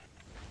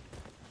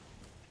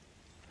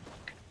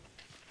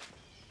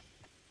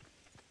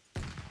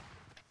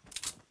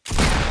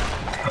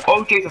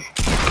 Oh Jesus!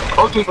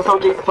 Oh Jesus, oh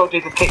Jesus, oh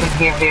Jesus, Caitlin,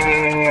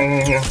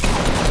 here.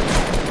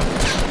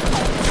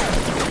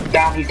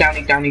 Down, he's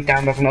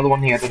down, there's another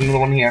one here,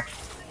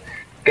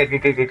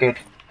 Good.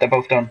 They're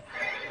both done.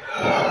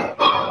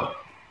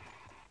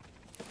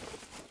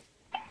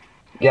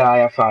 Yeah, I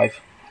have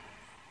 5.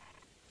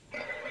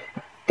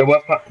 The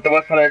worst part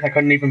is I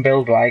couldn't even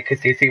build right,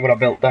 because you see what I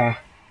built there.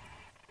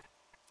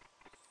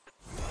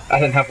 I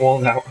didn't have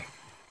walls out.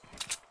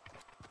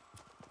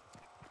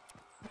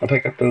 I'll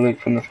pick up the loot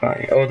from the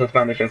sky. Oh, there's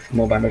bandages,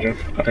 more bandages.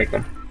 I'll take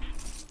them.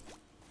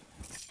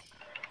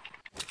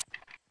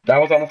 That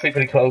was honestly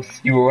pretty close.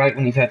 You were right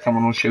when you said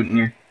someone was shooting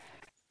you.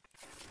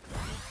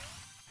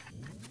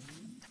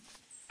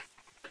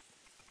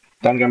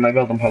 Don't get my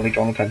building probably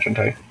drawn attention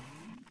to.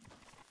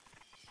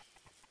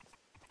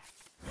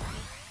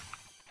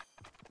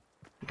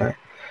 Right.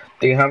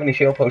 Do you have any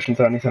shield potions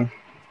or anything?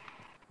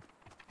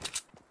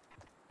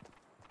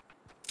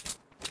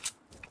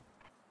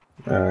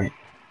 Alright.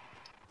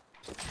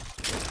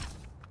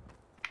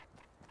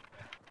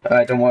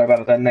 Alright, don't worry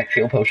about it, that next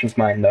shield potion's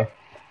mine though.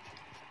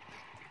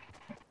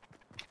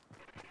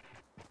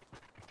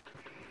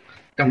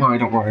 Don't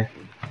worry.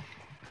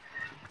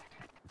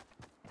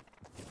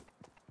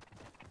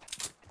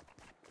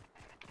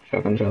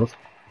 Shotgun shells.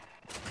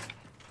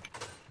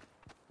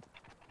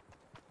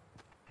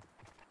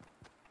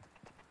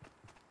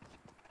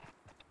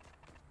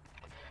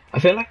 I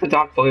feel like the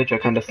Dark Voyager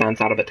kind of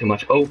stands out a bit too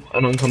much. Oh,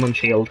 an uncommon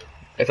shield.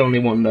 It's only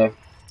one though.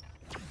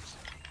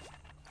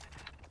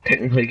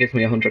 Technically gives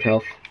me 100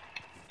 health.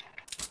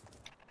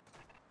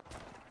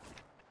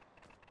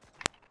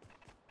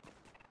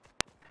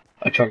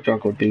 A chug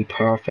jug would be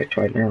perfect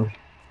right now.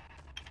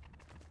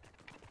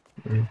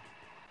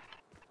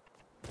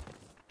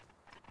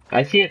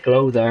 I see a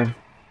glow there.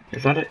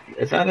 Is that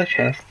a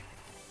chest?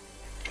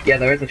 Yeah,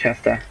 there is a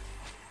chest there.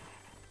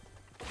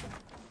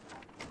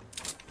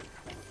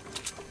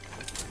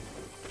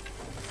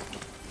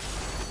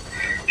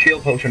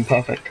 Shield potion,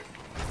 perfect.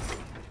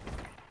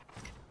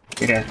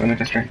 Okay, let me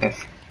just drink this.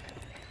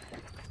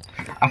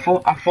 I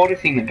thought I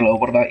seen the glow,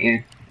 what about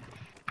you?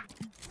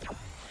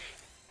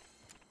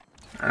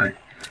 Alright,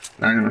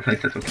 now I'm gonna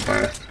replace this with the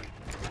burst.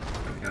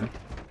 There we go.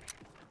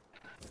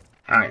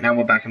 Alright, now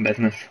we're back in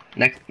business.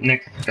 Next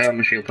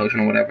shield potion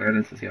or whatever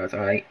it is yours,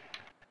 alright.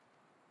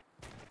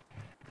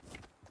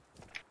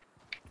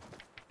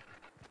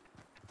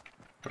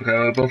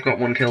 Okay, we've both got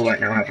 1 kill right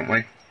now, haven't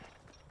we?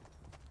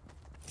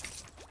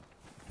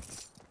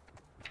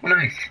 Oh,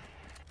 nice.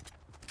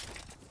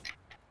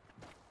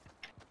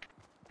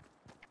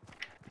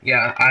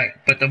 Yeah,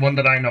 but the one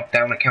that I knocked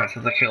down, it counts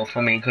as a kill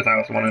for me because I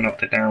was the one who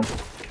knocked it down.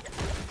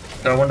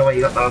 So I wonder where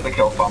you got that as a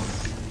kill from.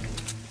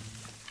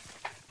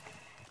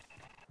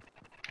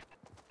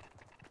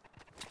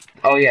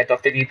 Oh yeah,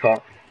 Dr.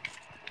 Depot.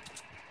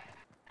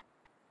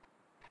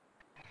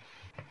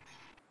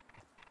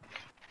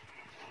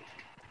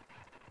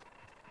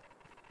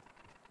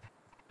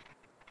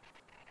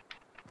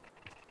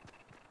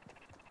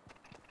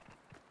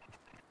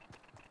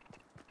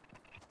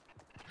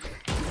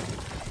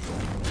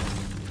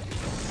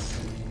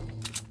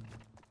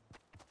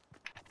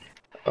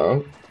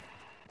 Oh.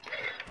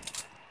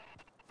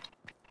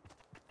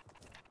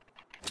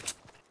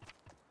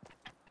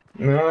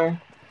 No.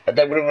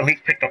 They would have at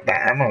least picked up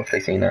that ammo if they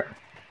seen it.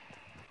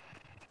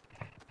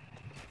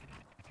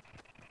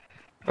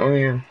 Oh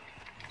yeah.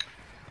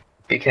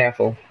 Be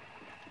careful.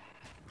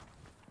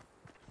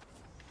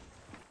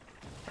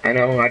 I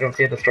know, I don't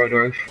see a destroyed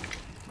roof.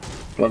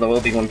 Well, there will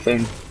be one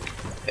soon.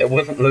 It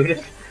wasn't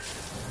looted.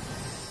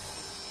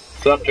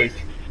 Slop juice.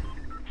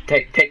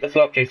 Take the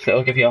slop juice,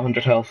 it'll give you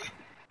 100 health.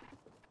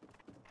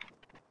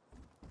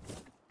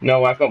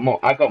 No, I've got more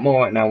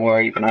right now,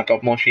 we're even. I've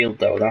got more shield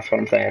though, that's what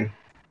I'm saying.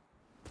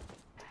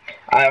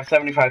 I have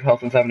 75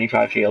 health and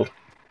 75 shield.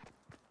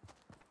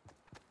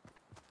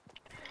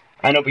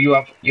 I know, but you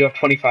have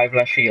 25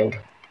 less shield.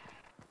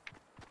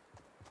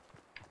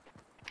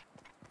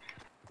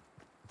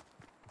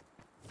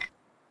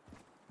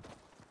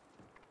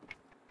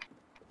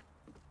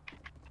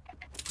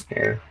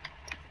 Yeah.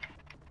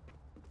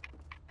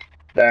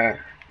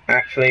 There.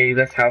 Actually,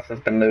 this house has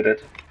been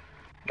looted.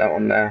 That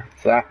one there.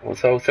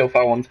 So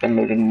far one's been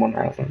looted and one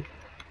hasn't.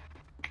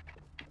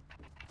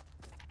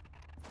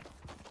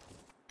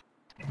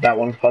 That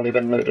one's probably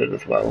been looted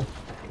as well.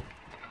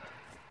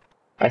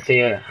 I see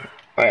it.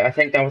 I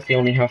think that was the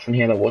only house in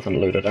here that wasn't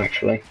looted,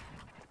 actually.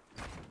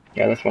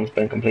 Yeah, this one's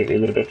been completely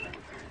looted.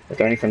 Is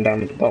there anything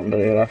down at the bottom to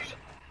the left?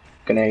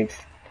 Grenades.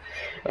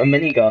 A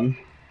minigun,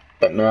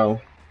 but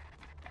no.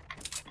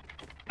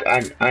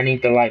 I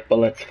need the light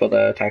bullets for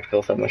the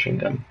tactical submachine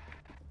gun.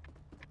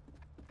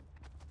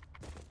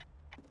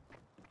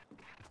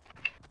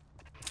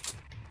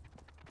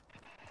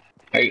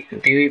 Hey,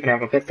 do you even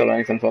have a pistol or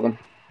anything for them?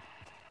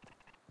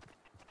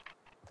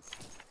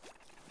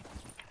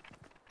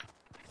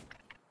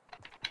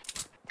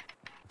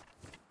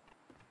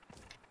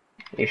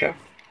 You sure?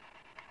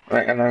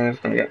 Right, and I'm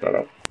just gonna get that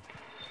up.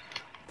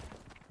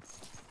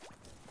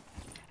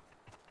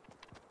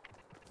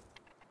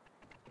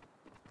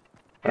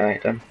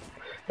 Alright then.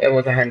 It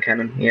was a hand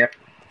cannon, yep.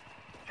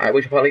 Alright,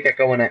 we should probably get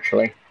going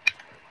actually.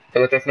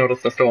 So let's just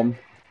notice the storm.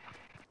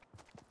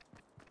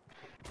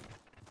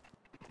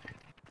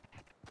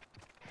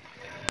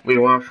 We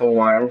were for a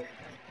while.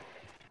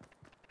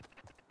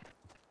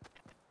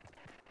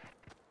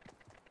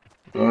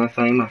 Yeah,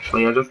 same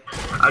actually.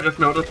 I just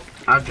noticed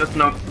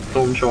the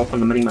storm show up on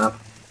the minimap.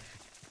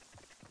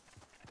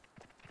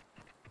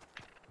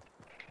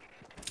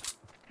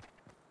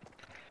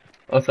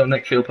 Also,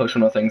 next shield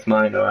potion or thing's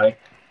mine, alright?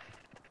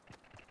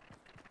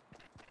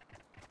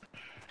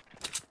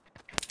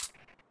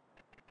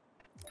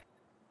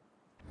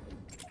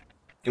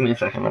 Give me a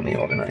second, let me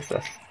organize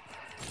this.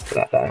 Put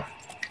that there.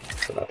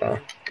 Put that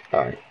there.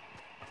 Alright.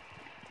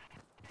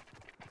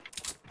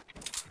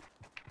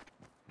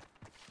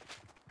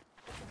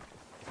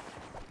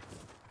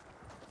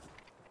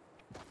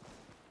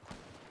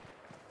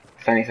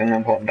 Is there anything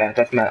important there?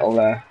 That's metal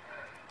there.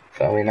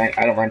 So I mean, I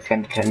don't mind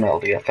spending 10 metal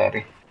to get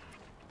 30.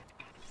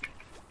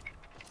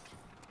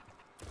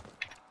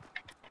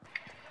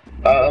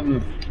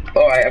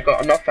 Alright, I've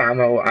got enough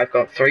ammo. I've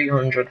got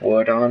 300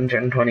 wood,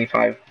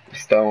 125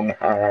 stone,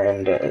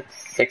 and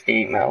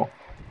 68 metal.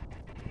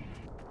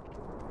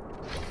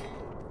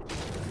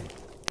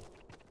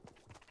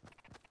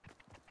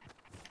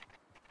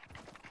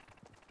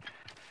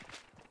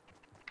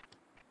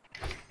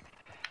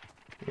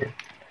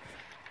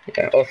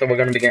 Yeah, also we're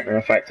going to be getting in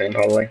a fight soon,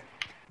 probably.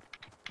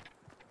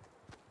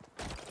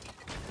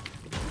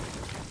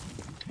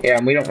 Yeah,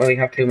 and we don't really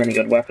have too many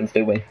good weapons,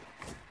 do we?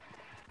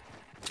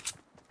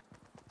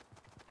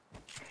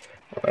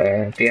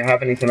 Do you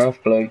have anything else,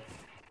 Blue?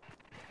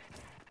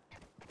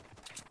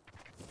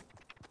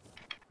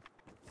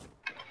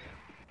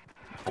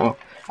 Oh,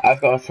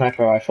 I've got a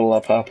sniper rifle,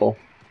 purple.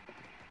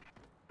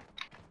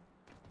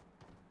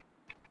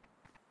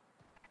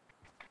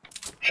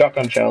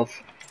 Shotgun shells.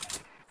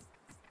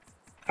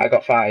 I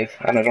got 5,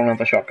 and I don't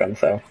have a shotgun,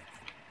 so...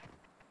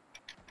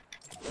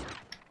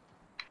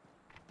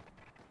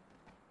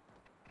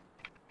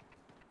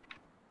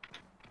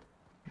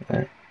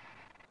 Right.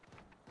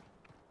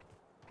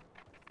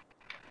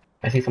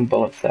 I see some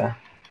bullets there.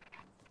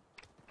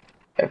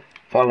 It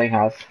probably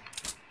has.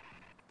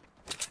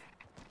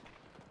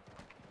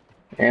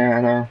 Yeah,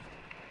 I know.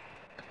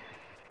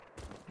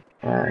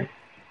 Alright.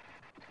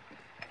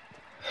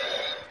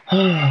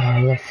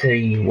 Let's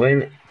see.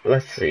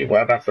 Let's see.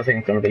 Whereabouts the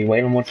thing's gonna be.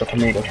 Wayland Woods or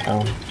Tomato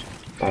Town.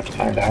 About to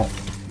find out.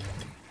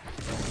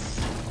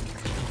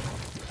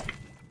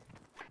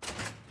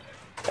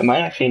 It might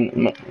actually.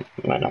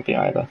 Might not be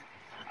either.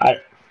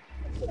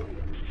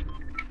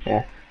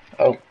 Yeah.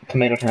 Oh,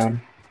 Tomato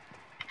Town.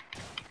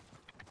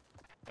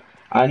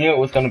 I knew it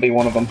was gonna be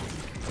one of them.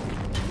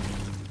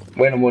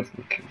 Wayland Woods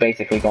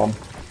basically gone.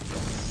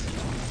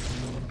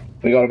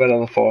 We got a bit of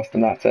the forest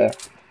and that's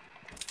it.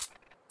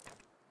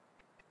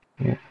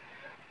 Yeah.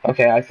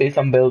 Okay, I see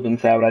some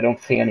buildings there, but I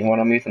don't see anyone.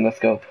 I'm using the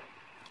scope.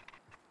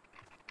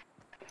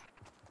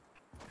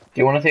 Do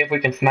you want to see if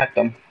we can snipe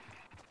them?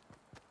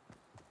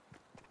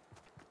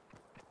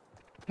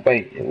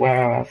 Wait,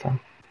 where else?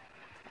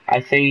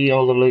 I see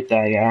all the loot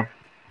there, yeah.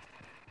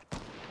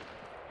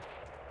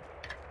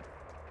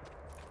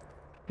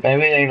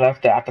 Maybe they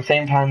left it. At the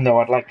same time, though,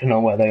 I'd like to know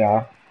where they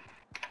are.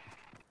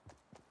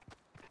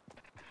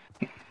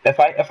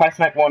 If I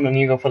snipe one and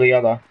you go for the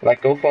other,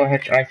 like go for a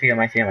hitch. I see him.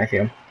 I see him. I see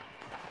him.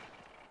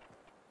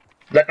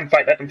 Let them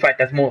fight. Let them fight.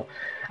 There's more.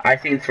 I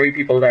seen 3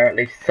 people there at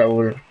least,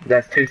 so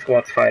there's 2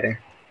 squads fighting.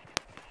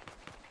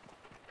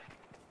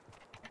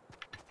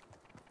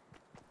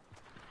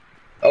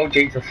 Oh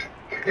Jesus!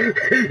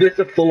 This is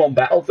a full-on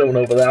battle zone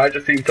over there. I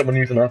just seen someone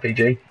use an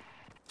RPG.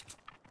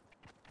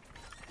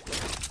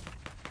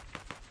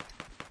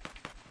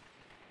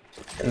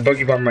 And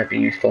buggy bomb might be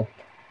useful.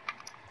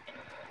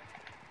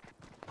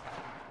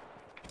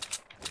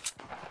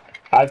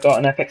 I've got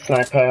an epic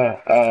sniper.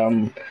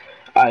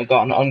 I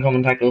got an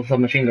uncommon tactical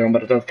submachine gun,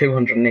 but it does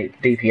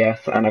 208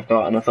 DPS, and I've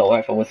got an assault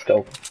rifle with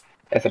scope.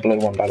 It's a blue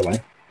one, by the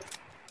way.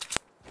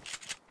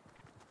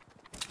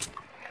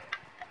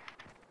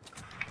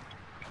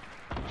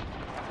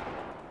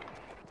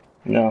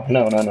 No.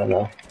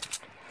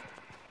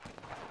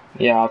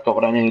 Yeah, I've got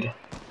what I need.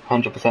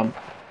 100%.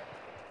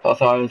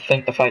 Also, I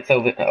think the fight's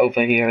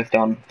over here is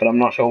done, but I'm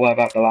not sure where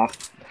about the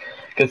last.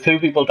 Because 2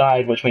 people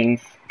died, which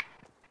means.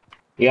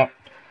 Yep.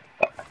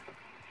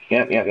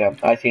 Yep.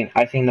 I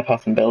seen the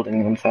person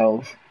building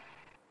themselves.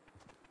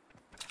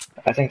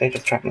 I think they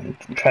just trapped them.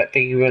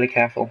 Be really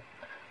careful.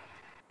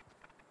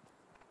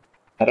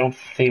 I don't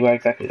see where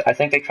exactly. I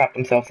think they trapped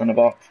themselves in a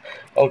box.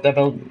 Oh, they're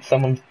building.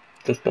 Someone's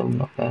just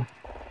building up there.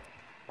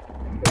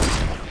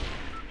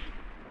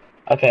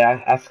 Okay,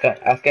 I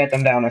scared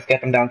them down. I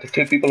scared them down because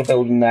 2 people are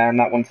building there and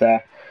that one's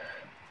there.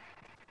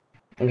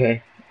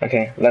 Okay,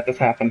 let this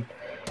happen.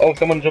 Oh,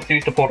 someone just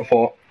used a portal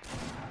fort.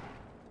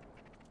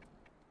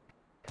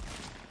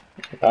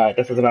 Alright,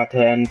 this is about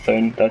to end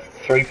soon. There's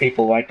 3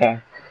 people right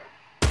there.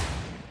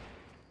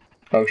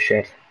 Oh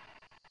shit.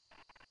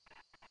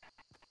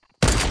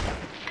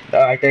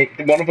 Alright,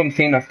 one of them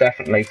seen us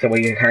definitely, so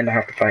we kinda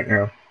have to fight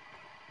now.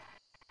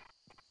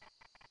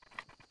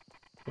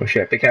 Oh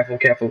shit, be careful,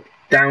 careful.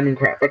 Down and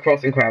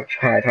across and crouch.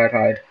 Hide.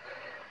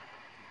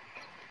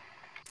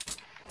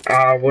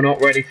 We're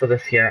not ready for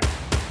this yet.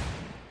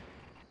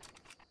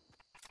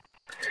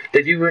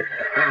 Did you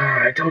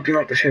I told you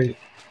not to shoot.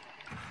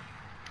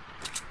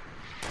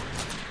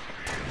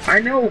 I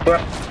know,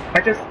 but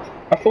I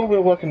thought we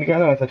were working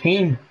together as a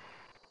team.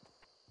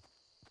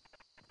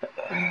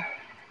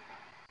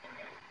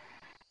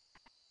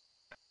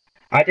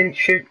 I didn't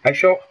shoot. I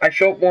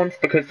shot once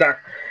because I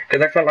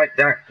felt like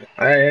that.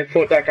 I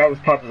thought that guy was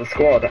part of the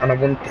squad, and I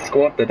wanted the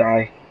squad to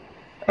die,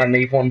 and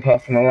leave one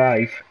person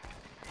alive.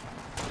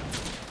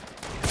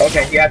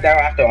 Okay, yeah, they're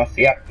after us.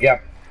 Yep.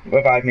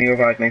 Revive me.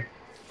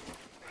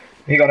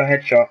 He got a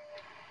headshot.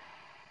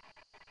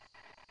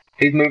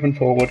 He's moving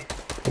forward.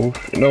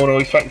 Oof. No,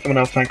 he's fighting someone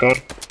else. Thank God.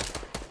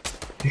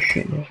 He's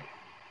shooting us.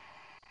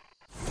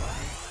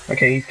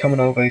 Okay, he's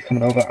coming over.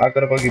 I've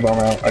got a buggy bomb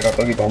out. I got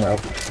buggy bomb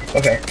out.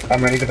 Okay,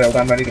 I'm ready to build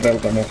on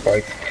this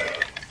fight.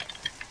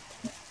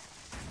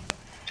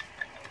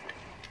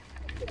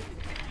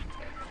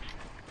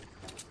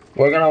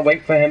 We're gonna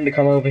wait for him to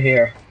come over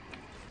here.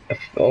 If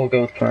all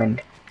goes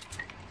planned.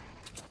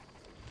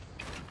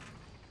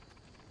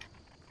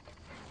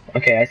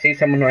 Okay, I see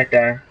someone right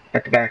there,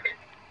 at the back.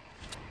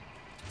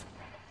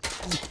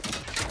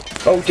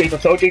 Oh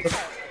Jesus.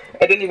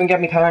 It didn't even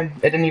give me time.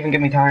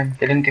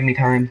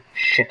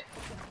 Shit.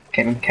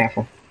 Okay, be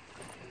careful.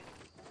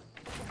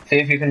 See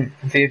if you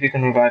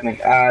can revive me.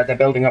 They're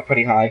building up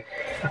pretty high.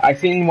 I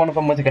seen one of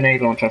them with a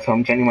grenade launcher, so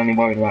I'm genuinely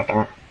worried about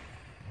that.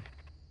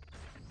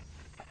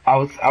 I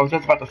was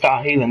just about to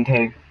start healing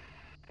too.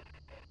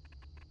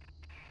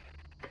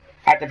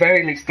 At the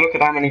very least, look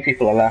at how many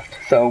people are left.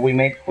 So we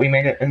made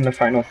it in the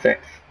final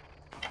 6.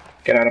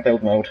 Get out of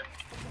build mode.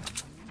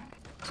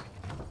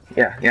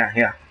 Yeah.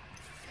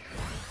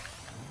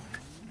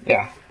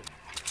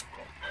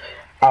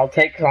 I'll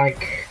take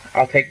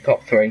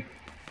top 3.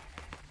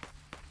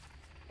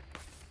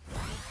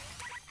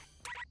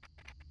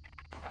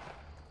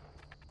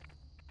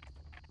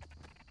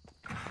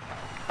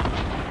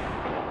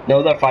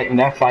 No, they're fighting.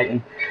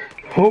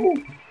 Oh,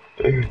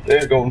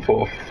 they're going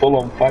for a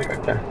full-on fight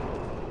right there.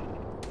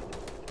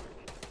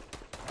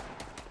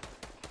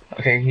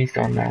 Okay, he's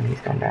gone down, he's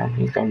gone down,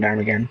 he's gone down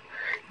again.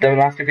 The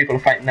last two people are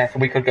fighting there, so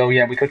we could go,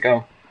 yeah, we could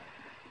go.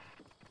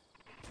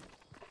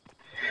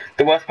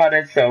 The worst part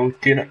is, though,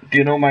 do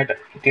you know my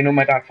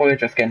Dark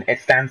Voyager skin?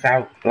 It stands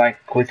out,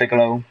 like, with the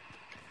glow.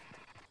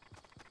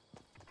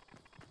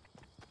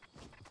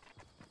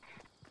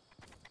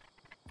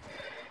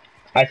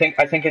 I think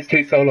it's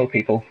two solo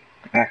people,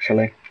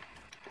 actually.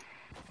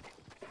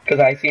 Because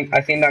I seen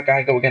that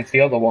guy go against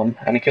the other one,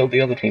 and he killed the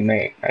other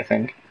teammate, I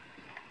think.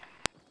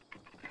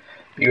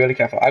 Be really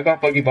careful. I've got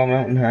buggy bomb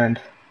out in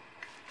hand.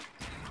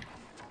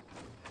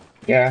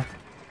 Yeah.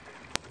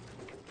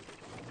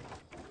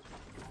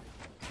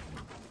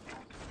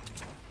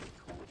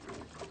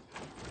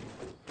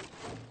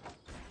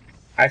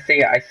 I see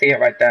it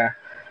right there.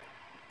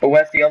 But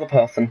where's the other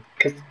person?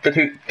 Because the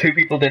two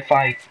people did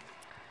fight.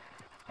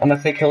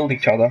 Unless they killed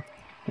each other,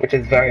 which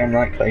is very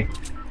unlikely.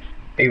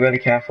 Be really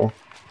careful.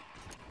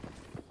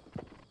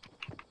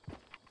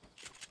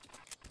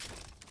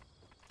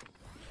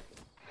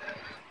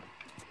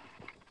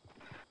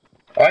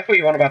 Oh, I thought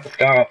you were on about the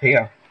scar up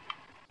here.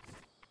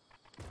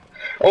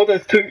 Oh,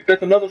 there's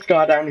another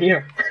scar down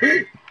here.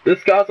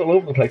 There's scars all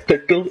over the place.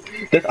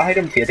 There's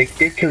items here. They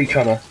did kill each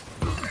other.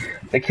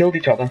 They killed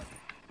each other.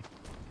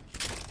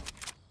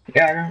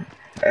 Yeah,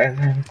 I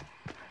know.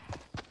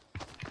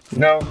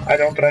 No, I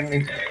don't, but I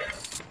mean...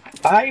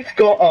 I've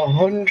got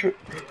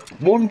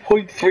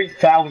 1.3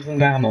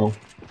 thousand ammo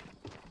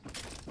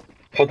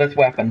for this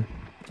weapon.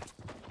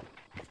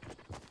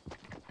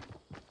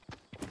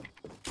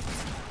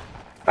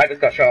 I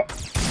just got shot.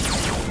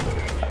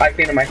 I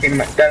seen him.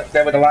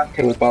 There were the last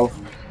two as well.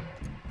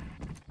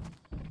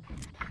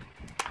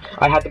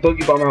 I had the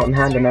boogie bomb out in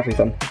hand and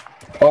everything.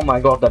 Oh my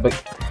god, that big...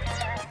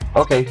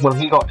 Okay, well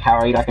he got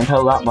carried, I can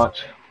tell that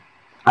much.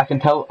 I can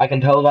tell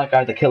that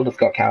guy that killed us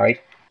got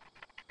carried.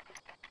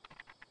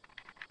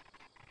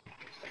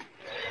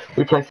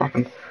 We play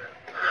second.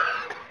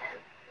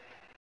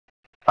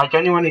 I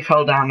genuinely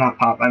fell down that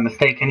part by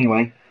mistake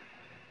anyway.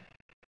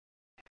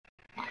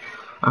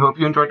 I hope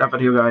you enjoyed that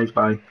video, guys.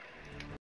 Bye.